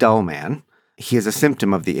 He's a dull man. He is a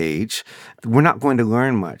symptom of the age. We're not going to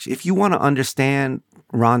learn much. If you want to understand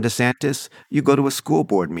Ron DeSantis, you go to a school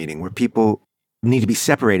board meeting where people need to be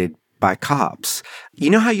separated by cops.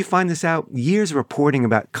 You know how you find this out? Years of reporting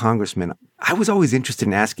about congressmen. I was always interested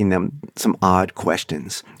in asking them some odd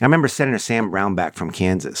questions. I remember Senator Sam Brownback from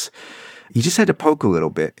Kansas. He just had to poke a little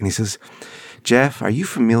bit. And he says, Jeff, are you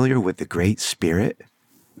familiar with the Great Spirit?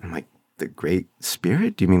 I'm like, the Great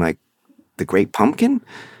Spirit? Do you mean like the Great Pumpkin?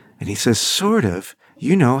 And he says, sort of.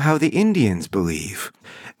 You know how the Indians believe.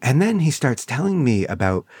 And then he starts telling me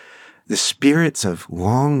about the spirits of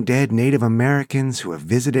long-dead Native Americans who have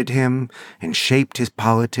visited him and shaped his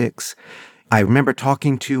politics. I remember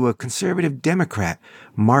talking to a conservative Democrat,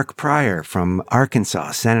 Mark Pryor from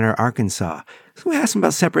Arkansas, Senator Arkansas. So we asked him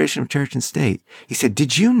about separation of church and state. He said,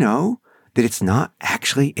 did you know that it's not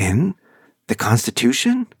actually in the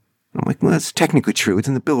Constitution? I'm like, well, that's technically true. It's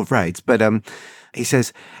in the Bill of Rights. But he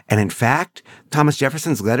says, and in fact, Thomas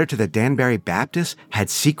Jefferson's letter to the Danbury Baptists had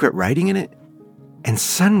secret writing in it. And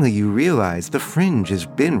suddenly you realize the fringe has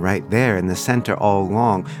been right there in the center all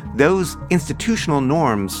along. Those institutional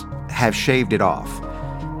norms have shaved it off.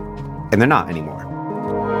 And they're not anymore.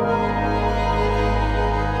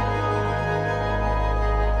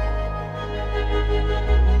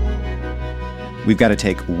 We've got to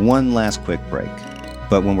take one last quick break.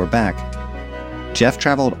 But when we're back, Jeff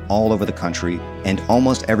traveled all over the country, and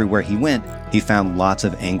almost everywhere he went, he found lots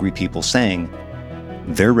of angry people saying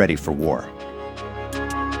they're ready for war.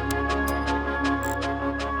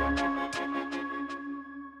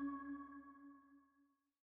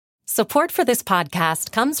 Support for this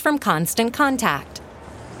podcast comes from Constant Contact.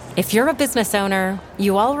 If you're a business owner,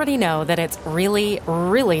 you already know that it's really,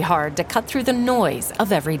 really hard to cut through the noise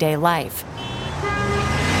of everyday life.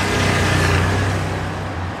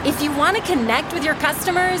 If you want to connect with your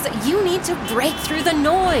customers, you need to break through the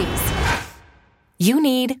noise. You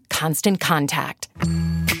need Constant Contact.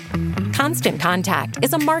 Constant Contact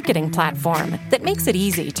is a marketing platform that makes it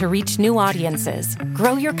easy to reach new audiences,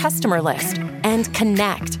 grow your customer list, and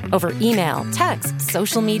connect over email, text,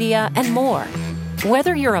 social media, and more.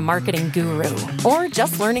 Whether you're a marketing guru or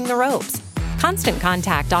just learning the ropes, Constant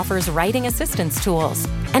Contact offers writing assistance tools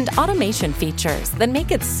and automation features that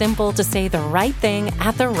make it simple to say the right thing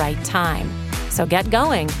at the right time. So get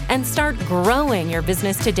going and start growing your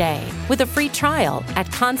business today with a free trial at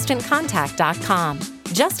ConstantContact.com.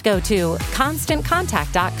 Just go to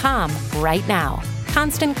ConstantContact.com right now.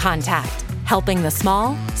 Constant Contact, helping the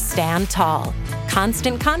small stand tall.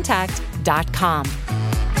 ConstantContact.com.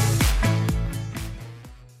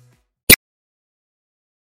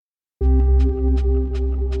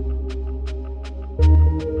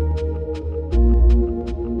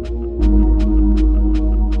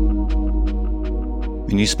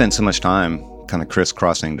 And you spent so much time kind of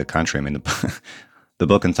crisscrossing the country. I mean, the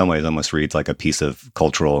book in some ways almost reads like a piece of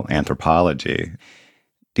cultural anthropology.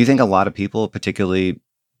 Do you think a lot of people, particularly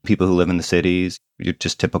people who live in the cities, you're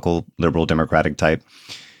just typical liberal democratic type,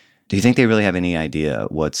 do you think they really have any idea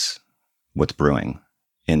what's brewing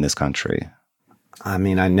in this country? I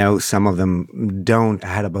mean, I know some of them don't. I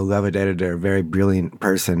had a beloved editor, a very brilliant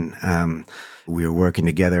person. We were working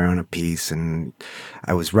together on a piece, and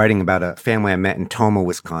I was writing about a family I met in Tomah,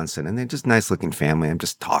 Wisconsin, and they're just nice-looking family. I'm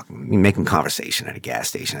just talking, making conversation at a gas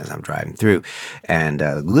station as I'm driving through, and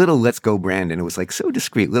little Let's Go Brandon. It was like so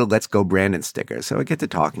discreet, little Let's Go Brandon sticker. So I get to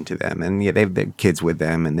talking to them, and yeah, they have their kids with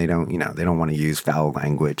them, and they don't want to use foul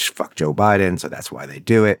language. Fuck Joe Biden, so that's why they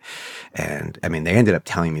do it. And I mean, they ended up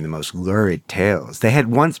telling me the most lurid tales. They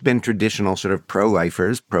had once been traditional sort of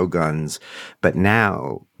pro-lifers, pro-guns, but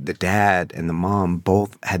now the dad and the mom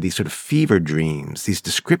both had these sort of fever dreams, these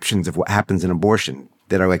descriptions of what happens in abortion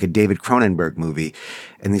that are like a David Cronenberg movie,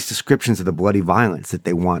 and these descriptions of the bloody violence that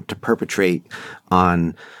they want to perpetrate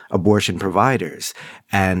on abortion providers.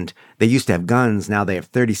 And they used to have guns. Now they have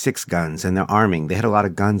 36 guns, and they're arming. They had a lot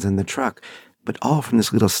of guns in the truck, but all from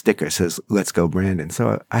this little sticker says, Let's Go Brandon.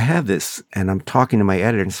 So I have this, and I'm talking to my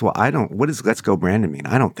editor and said, well, what does Let's Go Brandon mean?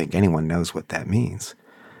 I don't think anyone knows what that means.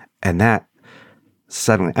 And that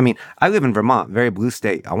suddenly, I mean, I live in Vermont, very blue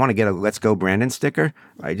state. I want to get a Let's Go Brandon sticker.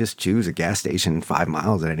 I just choose a gas station 5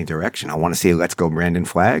 miles in any direction. I want to see a Let's Go Brandon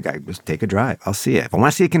flag. I just take a drive. I'll see it. If I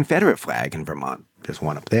want to see a Confederate flag in Vermont, there's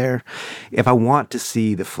one up there. If I want to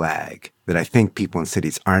see the flag that I think people in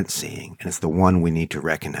cities aren't seeing, and it's the one we need to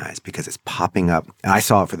recognize because it's popping up. And I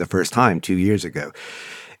saw it for the first time 2 years ago.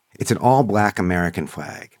 It's an all-black American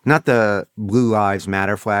flag, not the Blue Lives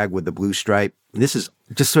Matter flag with the blue stripe. This is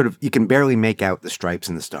just sort of, you can barely make out the stripes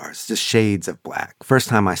and the stars. It's just shades of black. First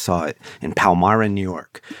time I saw it in Palmyra, New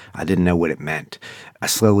York, I didn't know what it meant. I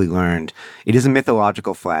slowly learned it is a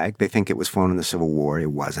mythological flag. They think it was flown in the Civil War.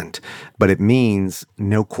 It wasn't. But it means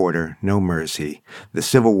no quarter, no mercy. The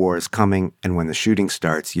Civil War is coming, and when the shooting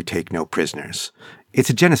starts, you take no prisoners. It's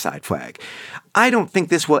a genocide flag. I don't think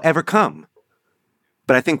this will ever come.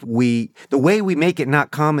 But I think the way we make it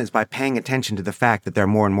not come is by paying attention to the fact that there are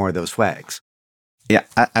more and more of those flags. Yeah,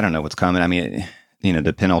 I don't know what's coming. I mean,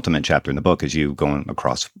 the penultimate chapter in the book is you going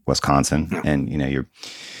across Wisconsin, and you're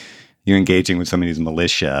You're engaging with some of these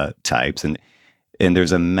militia types, and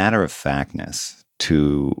there's a matter-of-factness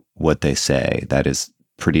to what they say that is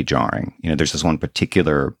pretty jarring. There's this one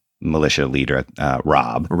particular militia leader,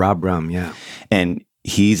 Rob Rum, yeah. And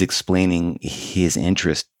he's explaining his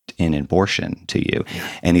interest in abortion to you.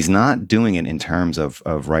 Yeah. And he's not doing it in terms of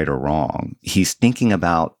right or wrong. He's thinking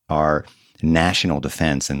about our national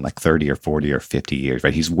defense in like 30 or 40 or 50 years,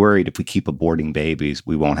 right? He's worried if we keep aborting babies,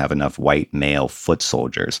 we won't have enough white male foot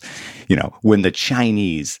soldiers, when the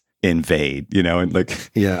Chinese invade, and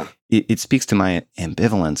like, yeah. It speaks to my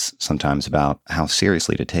ambivalence sometimes about how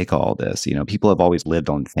seriously to take all this. People have always lived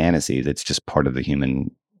on fantasies. It's just part of the human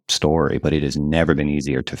story, but it has never been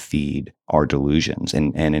easier to feed our delusions.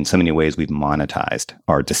 And in so many ways, we've monetized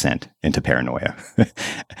our descent into paranoia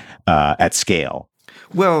at scale.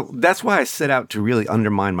 Well, that's why I set out to really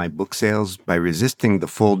undermine my book sales by resisting the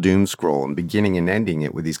full doom scroll and beginning and ending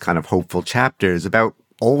it with these kind of hopeful chapters about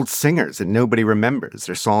old singers that nobody remembers.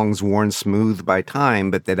 Their songs worn smooth by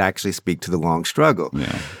time, but that actually speak to the long struggle.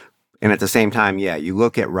 Yeah. And at the same time, you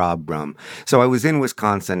look at Rob Rum. So I was in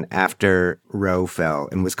Wisconsin after Roe fell,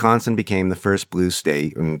 and Wisconsin became the first blue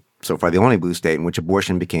state, and so far the only blue state, in which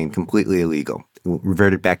abortion became completely illegal. It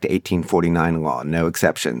reverted back to 1849 law, no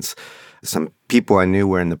exceptions. Some people I knew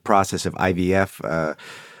were in the process of IVF.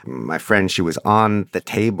 My friend, she was on the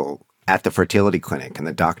table at the fertility clinic, and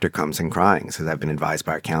the doctor comes in crying, says, "I've been advised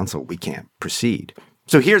by our counsel, we can't proceed."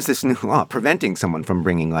 So here's this new law preventing someone from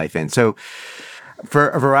bringing life in. So for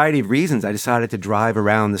a variety of reasons, I decided to drive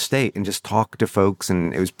around the state and just talk to folks.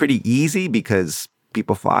 And it was pretty easy because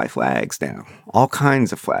people fly flags down, all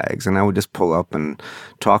kinds of flags. And I would just pull up and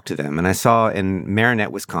talk to them. And I saw in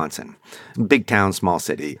Marinette, Wisconsin, big town, small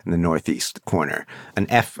city in the northeast corner, an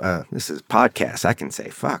this is podcast, I can say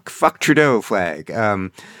fuck Trudeau flag.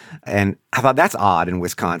 And I thought that's odd in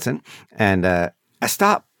Wisconsin. And I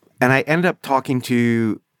stopped and I ended up talking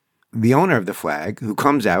to the owner of the flag, who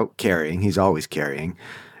comes out carrying, he's always carrying.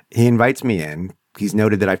 He invites me in. He's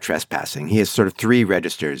noted that I'm trespassing. He has sort of 3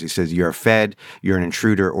 registers. He says, you're a Fed, you're an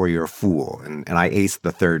intruder, or you're a fool. And I aced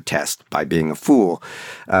the 3rd test by being a fool.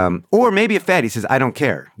 Or maybe a Fed. He says, I don't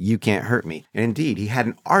care. You can't hurt me. And indeed, he had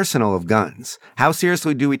an arsenal of guns. How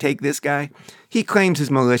seriously do we take this guy? He claims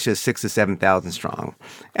his militia is 6,000 to 7,000 strong.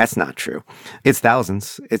 That's not true. It's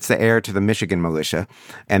thousands. It's the heir to the Michigan militia.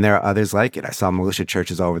 And there are others like it. I saw militia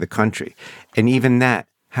churches all over the country. And even that,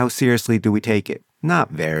 how seriously do we take it?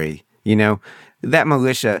 Not very. That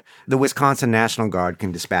militia, the Wisconsin National Guard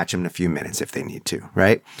can dispatch them in a few minutes if they need to,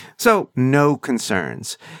 right? So no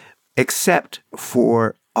concerns, except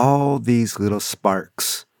for all these little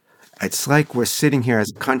sparks. It's like we're sitting here as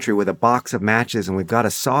a country with a box of matches and we've got a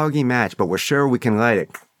soggy match, but we're sure we can light it.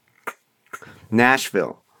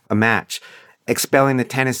 Nashville, a match. Expelling the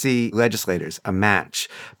Tennessee legislators, a match.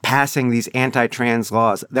 Passing these anti-trans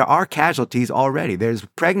laws. There are casualties already. There's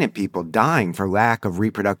pregnant people dying for lack of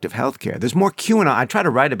reproductive health care. There's more QAnon. I try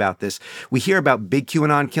to write about this. We hear about big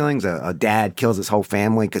QAnon killings. A dad kills his whole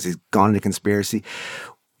family because he's gone into conspiracy.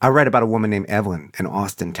 I write about a woman named Evelyn in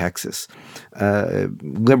Austin, Texas.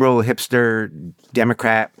 Liberal, hipster,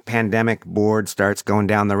 Democrat pandemic board starts going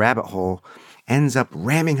down the rabbit hole, ends up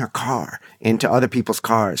ramming her car into other people's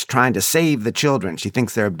cars, trying to save the children. She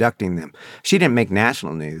thinks they're abducting them. She didn't make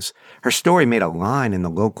national news. Her story made a line in the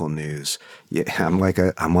local news. Yeah, I'm like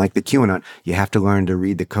the QAnon. You have to learn to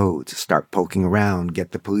read the codes, start poking around,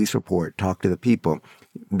 get the police report, talk to the people.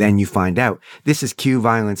 Then you find out this is Q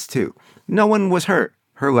violence too. No one was hurt.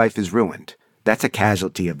 Her life is ruined. That's a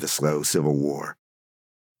casualty of the slow civil war.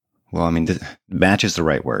 Well, I mean, match is the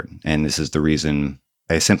right word. And this is the reason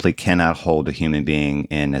I simply cannot hold a human being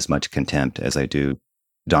in as much contempt as I do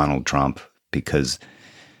Donald Trump, because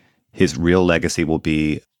his real legacy will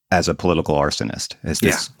be as a political arsonist, as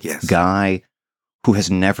this guy who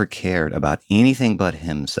has never cared about anything but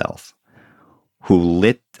himself, who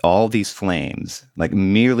lit all these flames like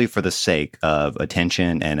merely for the sake of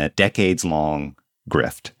attention and a decades-long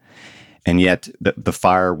grift. And yet the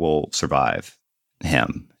fire will survive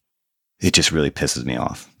him. It just really pisses me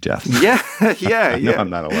off, Jeff. Yeah.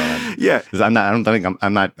 I'm not alone. Yeah.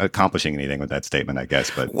 I'm not accomplishing anything with that statement, I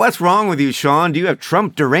guess. But what's wrong with you, Sean? Do you have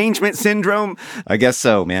Trump derangement syndrome? I guess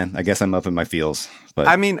so, man. I guess I'm up in my feels. But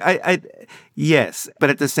I mean, yes.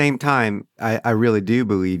 But at the same time, I really do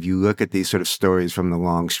believe you look at these sort of stories from the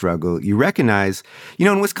long struggle, you recognize,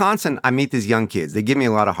 in Wisconsin, I meet these young kids. They give me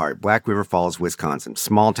a lot of heart. Black River Falls, Wisconsin,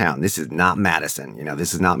 small town. This is not Madison.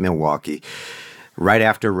 This is not Milwaukee. Right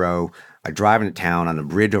after Roe, I drive into town on a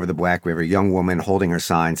bridge over the Black River. A young woman holding her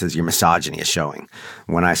sign says, "Your misogyny is showing."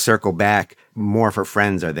 When I circle back, more of her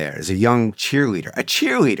friends are there. There's a young cheerleader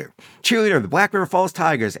of the Black River Falls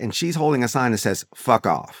Tigers, and she's holding a sign that says, "Fuck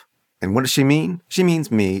off." And what does she mean? She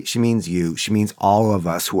means me. She means you. She means all of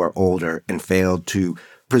us who are older and failed to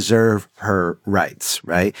preserve her rights,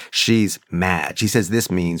 right? She's mad. She says this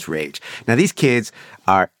means rage. Now, these kids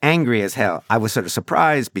are angry as hell. I was sort of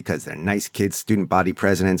surprised because they're nice kids, student body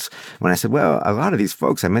presidents. When I said, well, a lot of these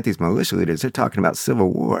folks, I met these militia leaders, they're talking about civil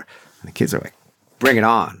war. And the kids are like, bring it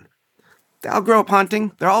on. They'll grow up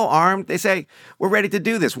hunting. They're all armed. They say, we're ready to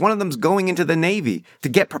do this. One of them's going into the Navy to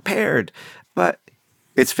get prepared. But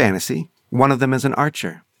it's fantasy. One of them is an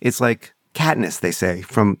archer. It's like Katniss, they say,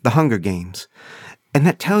 from the Hunger Games. And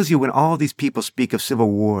that tells you when all these people speak of civil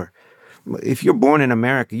war, if you're born in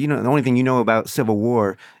America, you know, the only thing you know about civil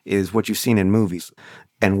war is what you've seen in movies.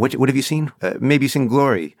 And what have you seen? Maybe you've seen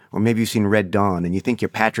Glory, or maybe you've seen Red Dawn, and you think you're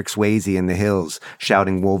Patrick Swayze in the hills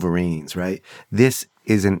shouting Wolverines, right? This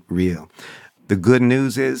isn't real. The good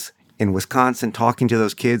news is, in Wisconsin, talking to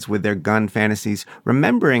those kids with their gun fantasies,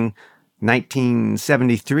 remembering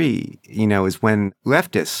 1973, is when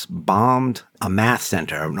leftists bombed a math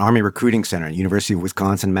center, an Army recruiting center at University of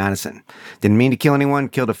Wisconsin-Madison. Didn't mean to kill anyone,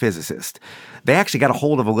 killed a physicist. They actually got a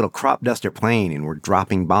hold of a little crop duster plane and were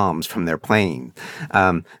dropping bombs from their plane.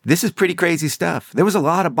 This is pretty crazy stuff. There was a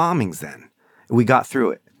lot of bombings then. We got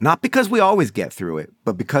through it. Not because we always get through it,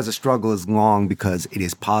 but because the struggle is long, because it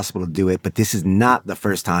is possible to do it. But this is not the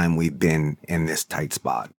first time we've been in this tight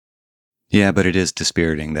spot. Yeah, but it is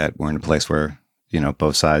dispiriting that we're in a place where,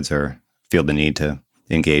 both sides feel the need to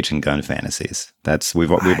engage in gun fantasies. We've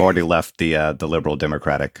already left the liberal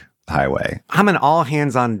democratic highway. I'm an all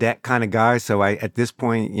hands on deck kind of guy. So at this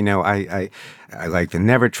point, I like the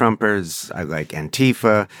Never Trumpers. I like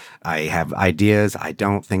Antifa. I have ideas. I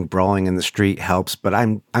don't think brawling in the street helps, but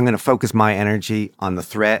I'm going to focus my energy on the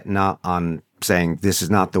threat, not on saying this is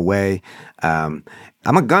not the way.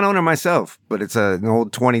 I'm a gun owner myself, but it's an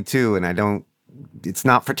old 22 and it's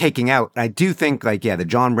not for taking out. I do think the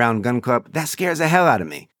John Brown Gun Club, that scares the hell out of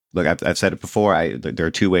me. Look, I've said it before. There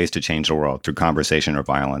are two ways to change the world, through conversation or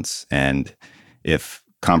violence. And if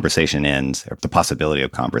conversation ends, or if the possibility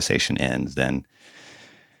of conversation ends, then...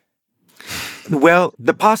 Well,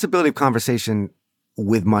 the possibility of conversation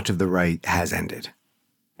with much of the right has ended.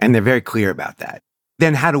 And they're very clear about that.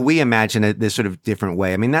 Then how do we imagine it this sort of different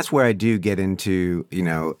way? I mean, that's where I do get into,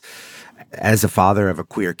 as a father of a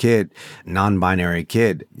queer kid, non-binary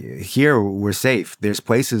kid, here we're safe. There's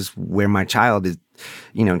places where my child is,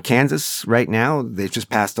 in Kansas right now, they've just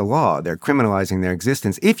passed a law. They're criminalizing their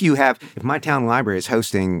existence. If my town library is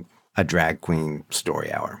hosting a drag queen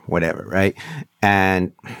story hour, whatever, right?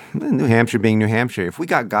 And New Hampshire being New Hampshire, if we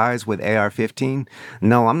got guys with AR-15,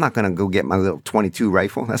 no, I'm not going to go get my little 22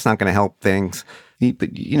 rifle. That's not going to help things.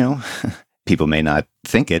 But, people may not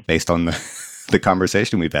think it based on the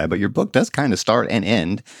conversation we've had, but your book does kind of start and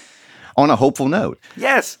end on a hopeful note.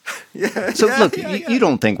 Yes. Yeah. So look, you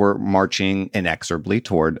don't think we're marching inexorably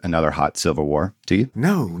toward another hot civil war, do you?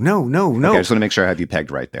 No. Okay, I just want to make sure I have you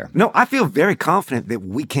pegged right there. No, I feel very confident that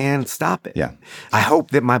we can stop it. Yeah. I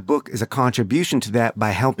hope that my book is a contribution to that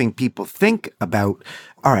by helping people think about,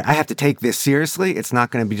 all right, I have to take this seriously. It's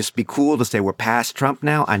not going to just be cool to say we're past Trump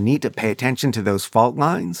now. I need to pay attention to those fault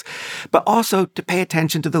lines, but also to pay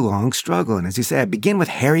attention to the long struggle. And as you said, begin with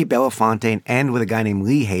Harry Belafonte and end with a guy named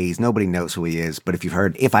Lee Hayes. Nobody knows who he is, but if you've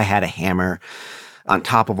heard If I Had a Hammer, On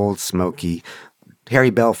Top of Old Smoky,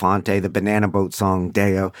 Harry Belafonte, the Banana Boat song,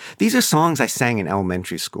 Deo. These are songs I sang in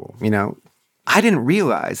elementary school, I didn't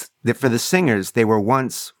realize that for the singers, they were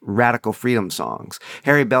once radical freedom songs.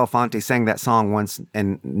 Harry Belafonte sang that song once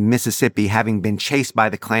in Mississippi, having been chased by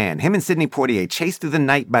the Klan. Him and Sidney Poitier, chased through the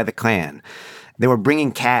night by the Klan. They were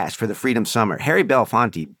bringing cash for the Freedom Summer. Harry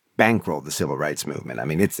Belafonte bankrolled the civil rights movement. I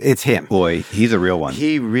mean, it's him. Boy, he's a real one.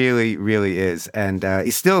 He really, really is. And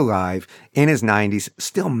he's still alive, in his 90s,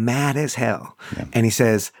 still mad as hell. Yeah. And he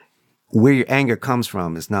says, where your anger comes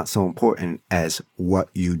from is not so important as what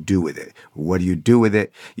you do with it. What do you do with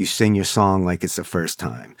it? You sing your song like it's the first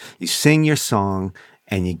time. You sing your song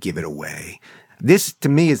and you give it away. This, to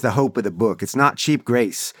me, is the hope of the book. It's not cheap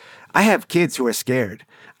grace. I have kids who are scared.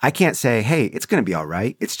 I can't say, hey, it's going to be all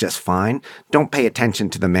right. It's just fine. Don't pay attention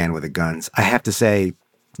to the man with the guns. I have to say,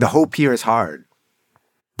 the hope here is hard.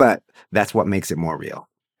 But that's what makes it more real.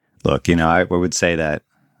 Look, I would say that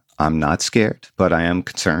I'm not scared, but I am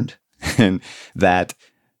concerned. And that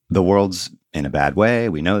the world's in a bad way.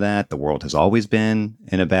 We know that. The world has always been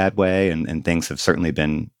in a bad way, and things have certainly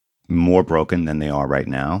been more broken than they are right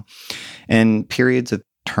now. And periods of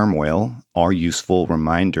turmoil are useful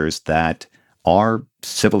reminders that our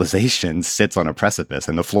civilization sits on a precipice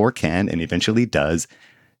and the floor can and eventually does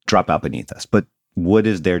drop out beneath us. But what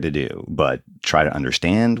is there to do but try to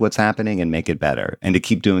understand what's happening and make it better, and to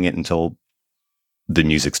keep doing it until the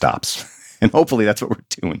music stops? And hopefully that's what we're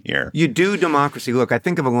doing here. You do democracy. Look, I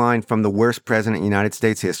think of a line from the worst president in United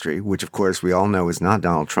States history, which of course we all know is not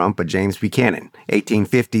Donald Trump, but James Buchanan,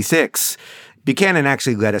 1856. Buchanan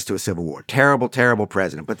actually led us to a civil war. Terrible, terrible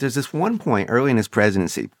president. But there's this one point early in his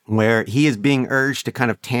presidency where he is being urged to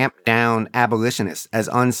kind of tamp down abolitionists as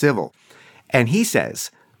uncivil. And he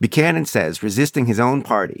says, Buchanan says, resisting his own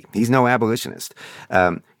party, he's no abolitionist.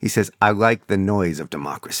 He says, I like the noise of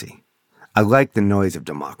democracy. I like the noise of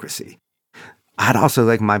democracy. I'd also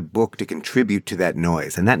like my book to contribute to that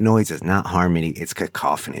noise. And that noise is not harmony, it's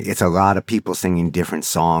cacophony. It's a lot of people singing different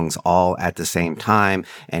songs all at the same time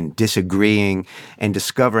and disagreeing and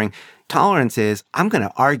discovering. Tolerance is, I'm going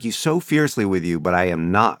to argue so fiercely with you, but I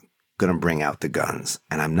am not going to bring out the guns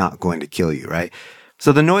and I'm not going to kill you, right?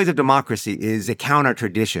 So the noise of democracy is a counter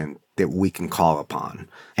tradition that we can call upon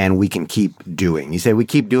and we can keep doing. You say we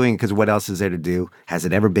keep doing because what else is there to do? Has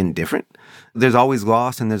it ever been different? There's always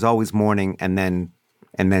loss and there's always mourning, and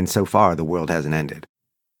then so far the world hasn't ended.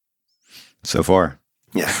 So far.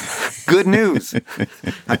 Yeah. Good news.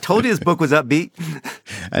 I told you this book was upbeat.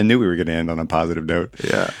 I knew we were going to end on a positive note.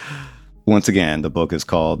 Yeah. Once again, the book is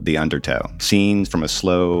called The Undertow: Scenes from a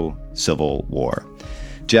Slow Civil War.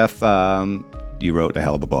 Jeff, you wrote a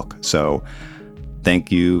hell of a book. So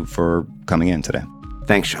thank you for coming in today.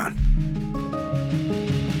 Thanks, Sean.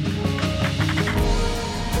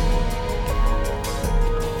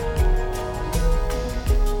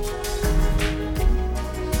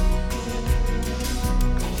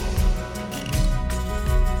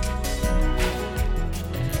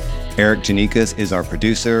 Eric Janicas is our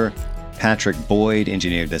producer. Patrick Boyd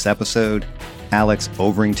engineered this episode. Alex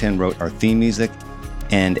Overington wrote our theme music.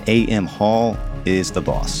 And A.M. Hall is the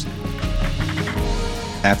boss.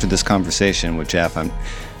 After this conversation with Jeff, I'm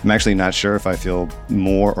actually not sure if I feel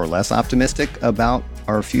more or less optimistic about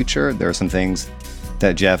our future. There are some things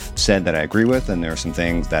that Jeff said that I agree with, and there are some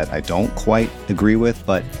things that I don't quite agree with,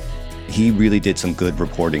 but he really did some good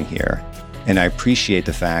reporting here. And I appreciate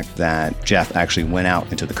the fact that Jeff actually went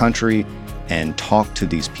out into the country and talked to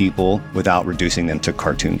these people without reducing them to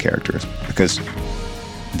cartoon characters, because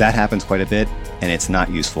that happens quite a bit, and it's not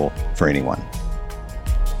useful for anyone.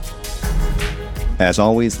 As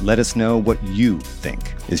always, let us know what you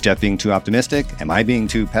think. Is Jeff being too optimistic? Am I being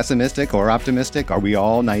too pessimistic or optimistic? Are we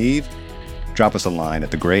all naive? Drop us a line at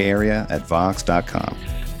thegrayarea@vox.com.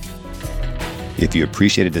 If you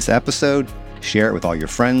appreciated this episode, share it with all your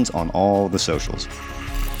friends on all the socials.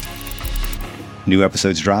 New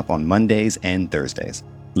episodes drop on Mondays and Thursdays.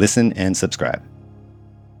 Listen and subscribe.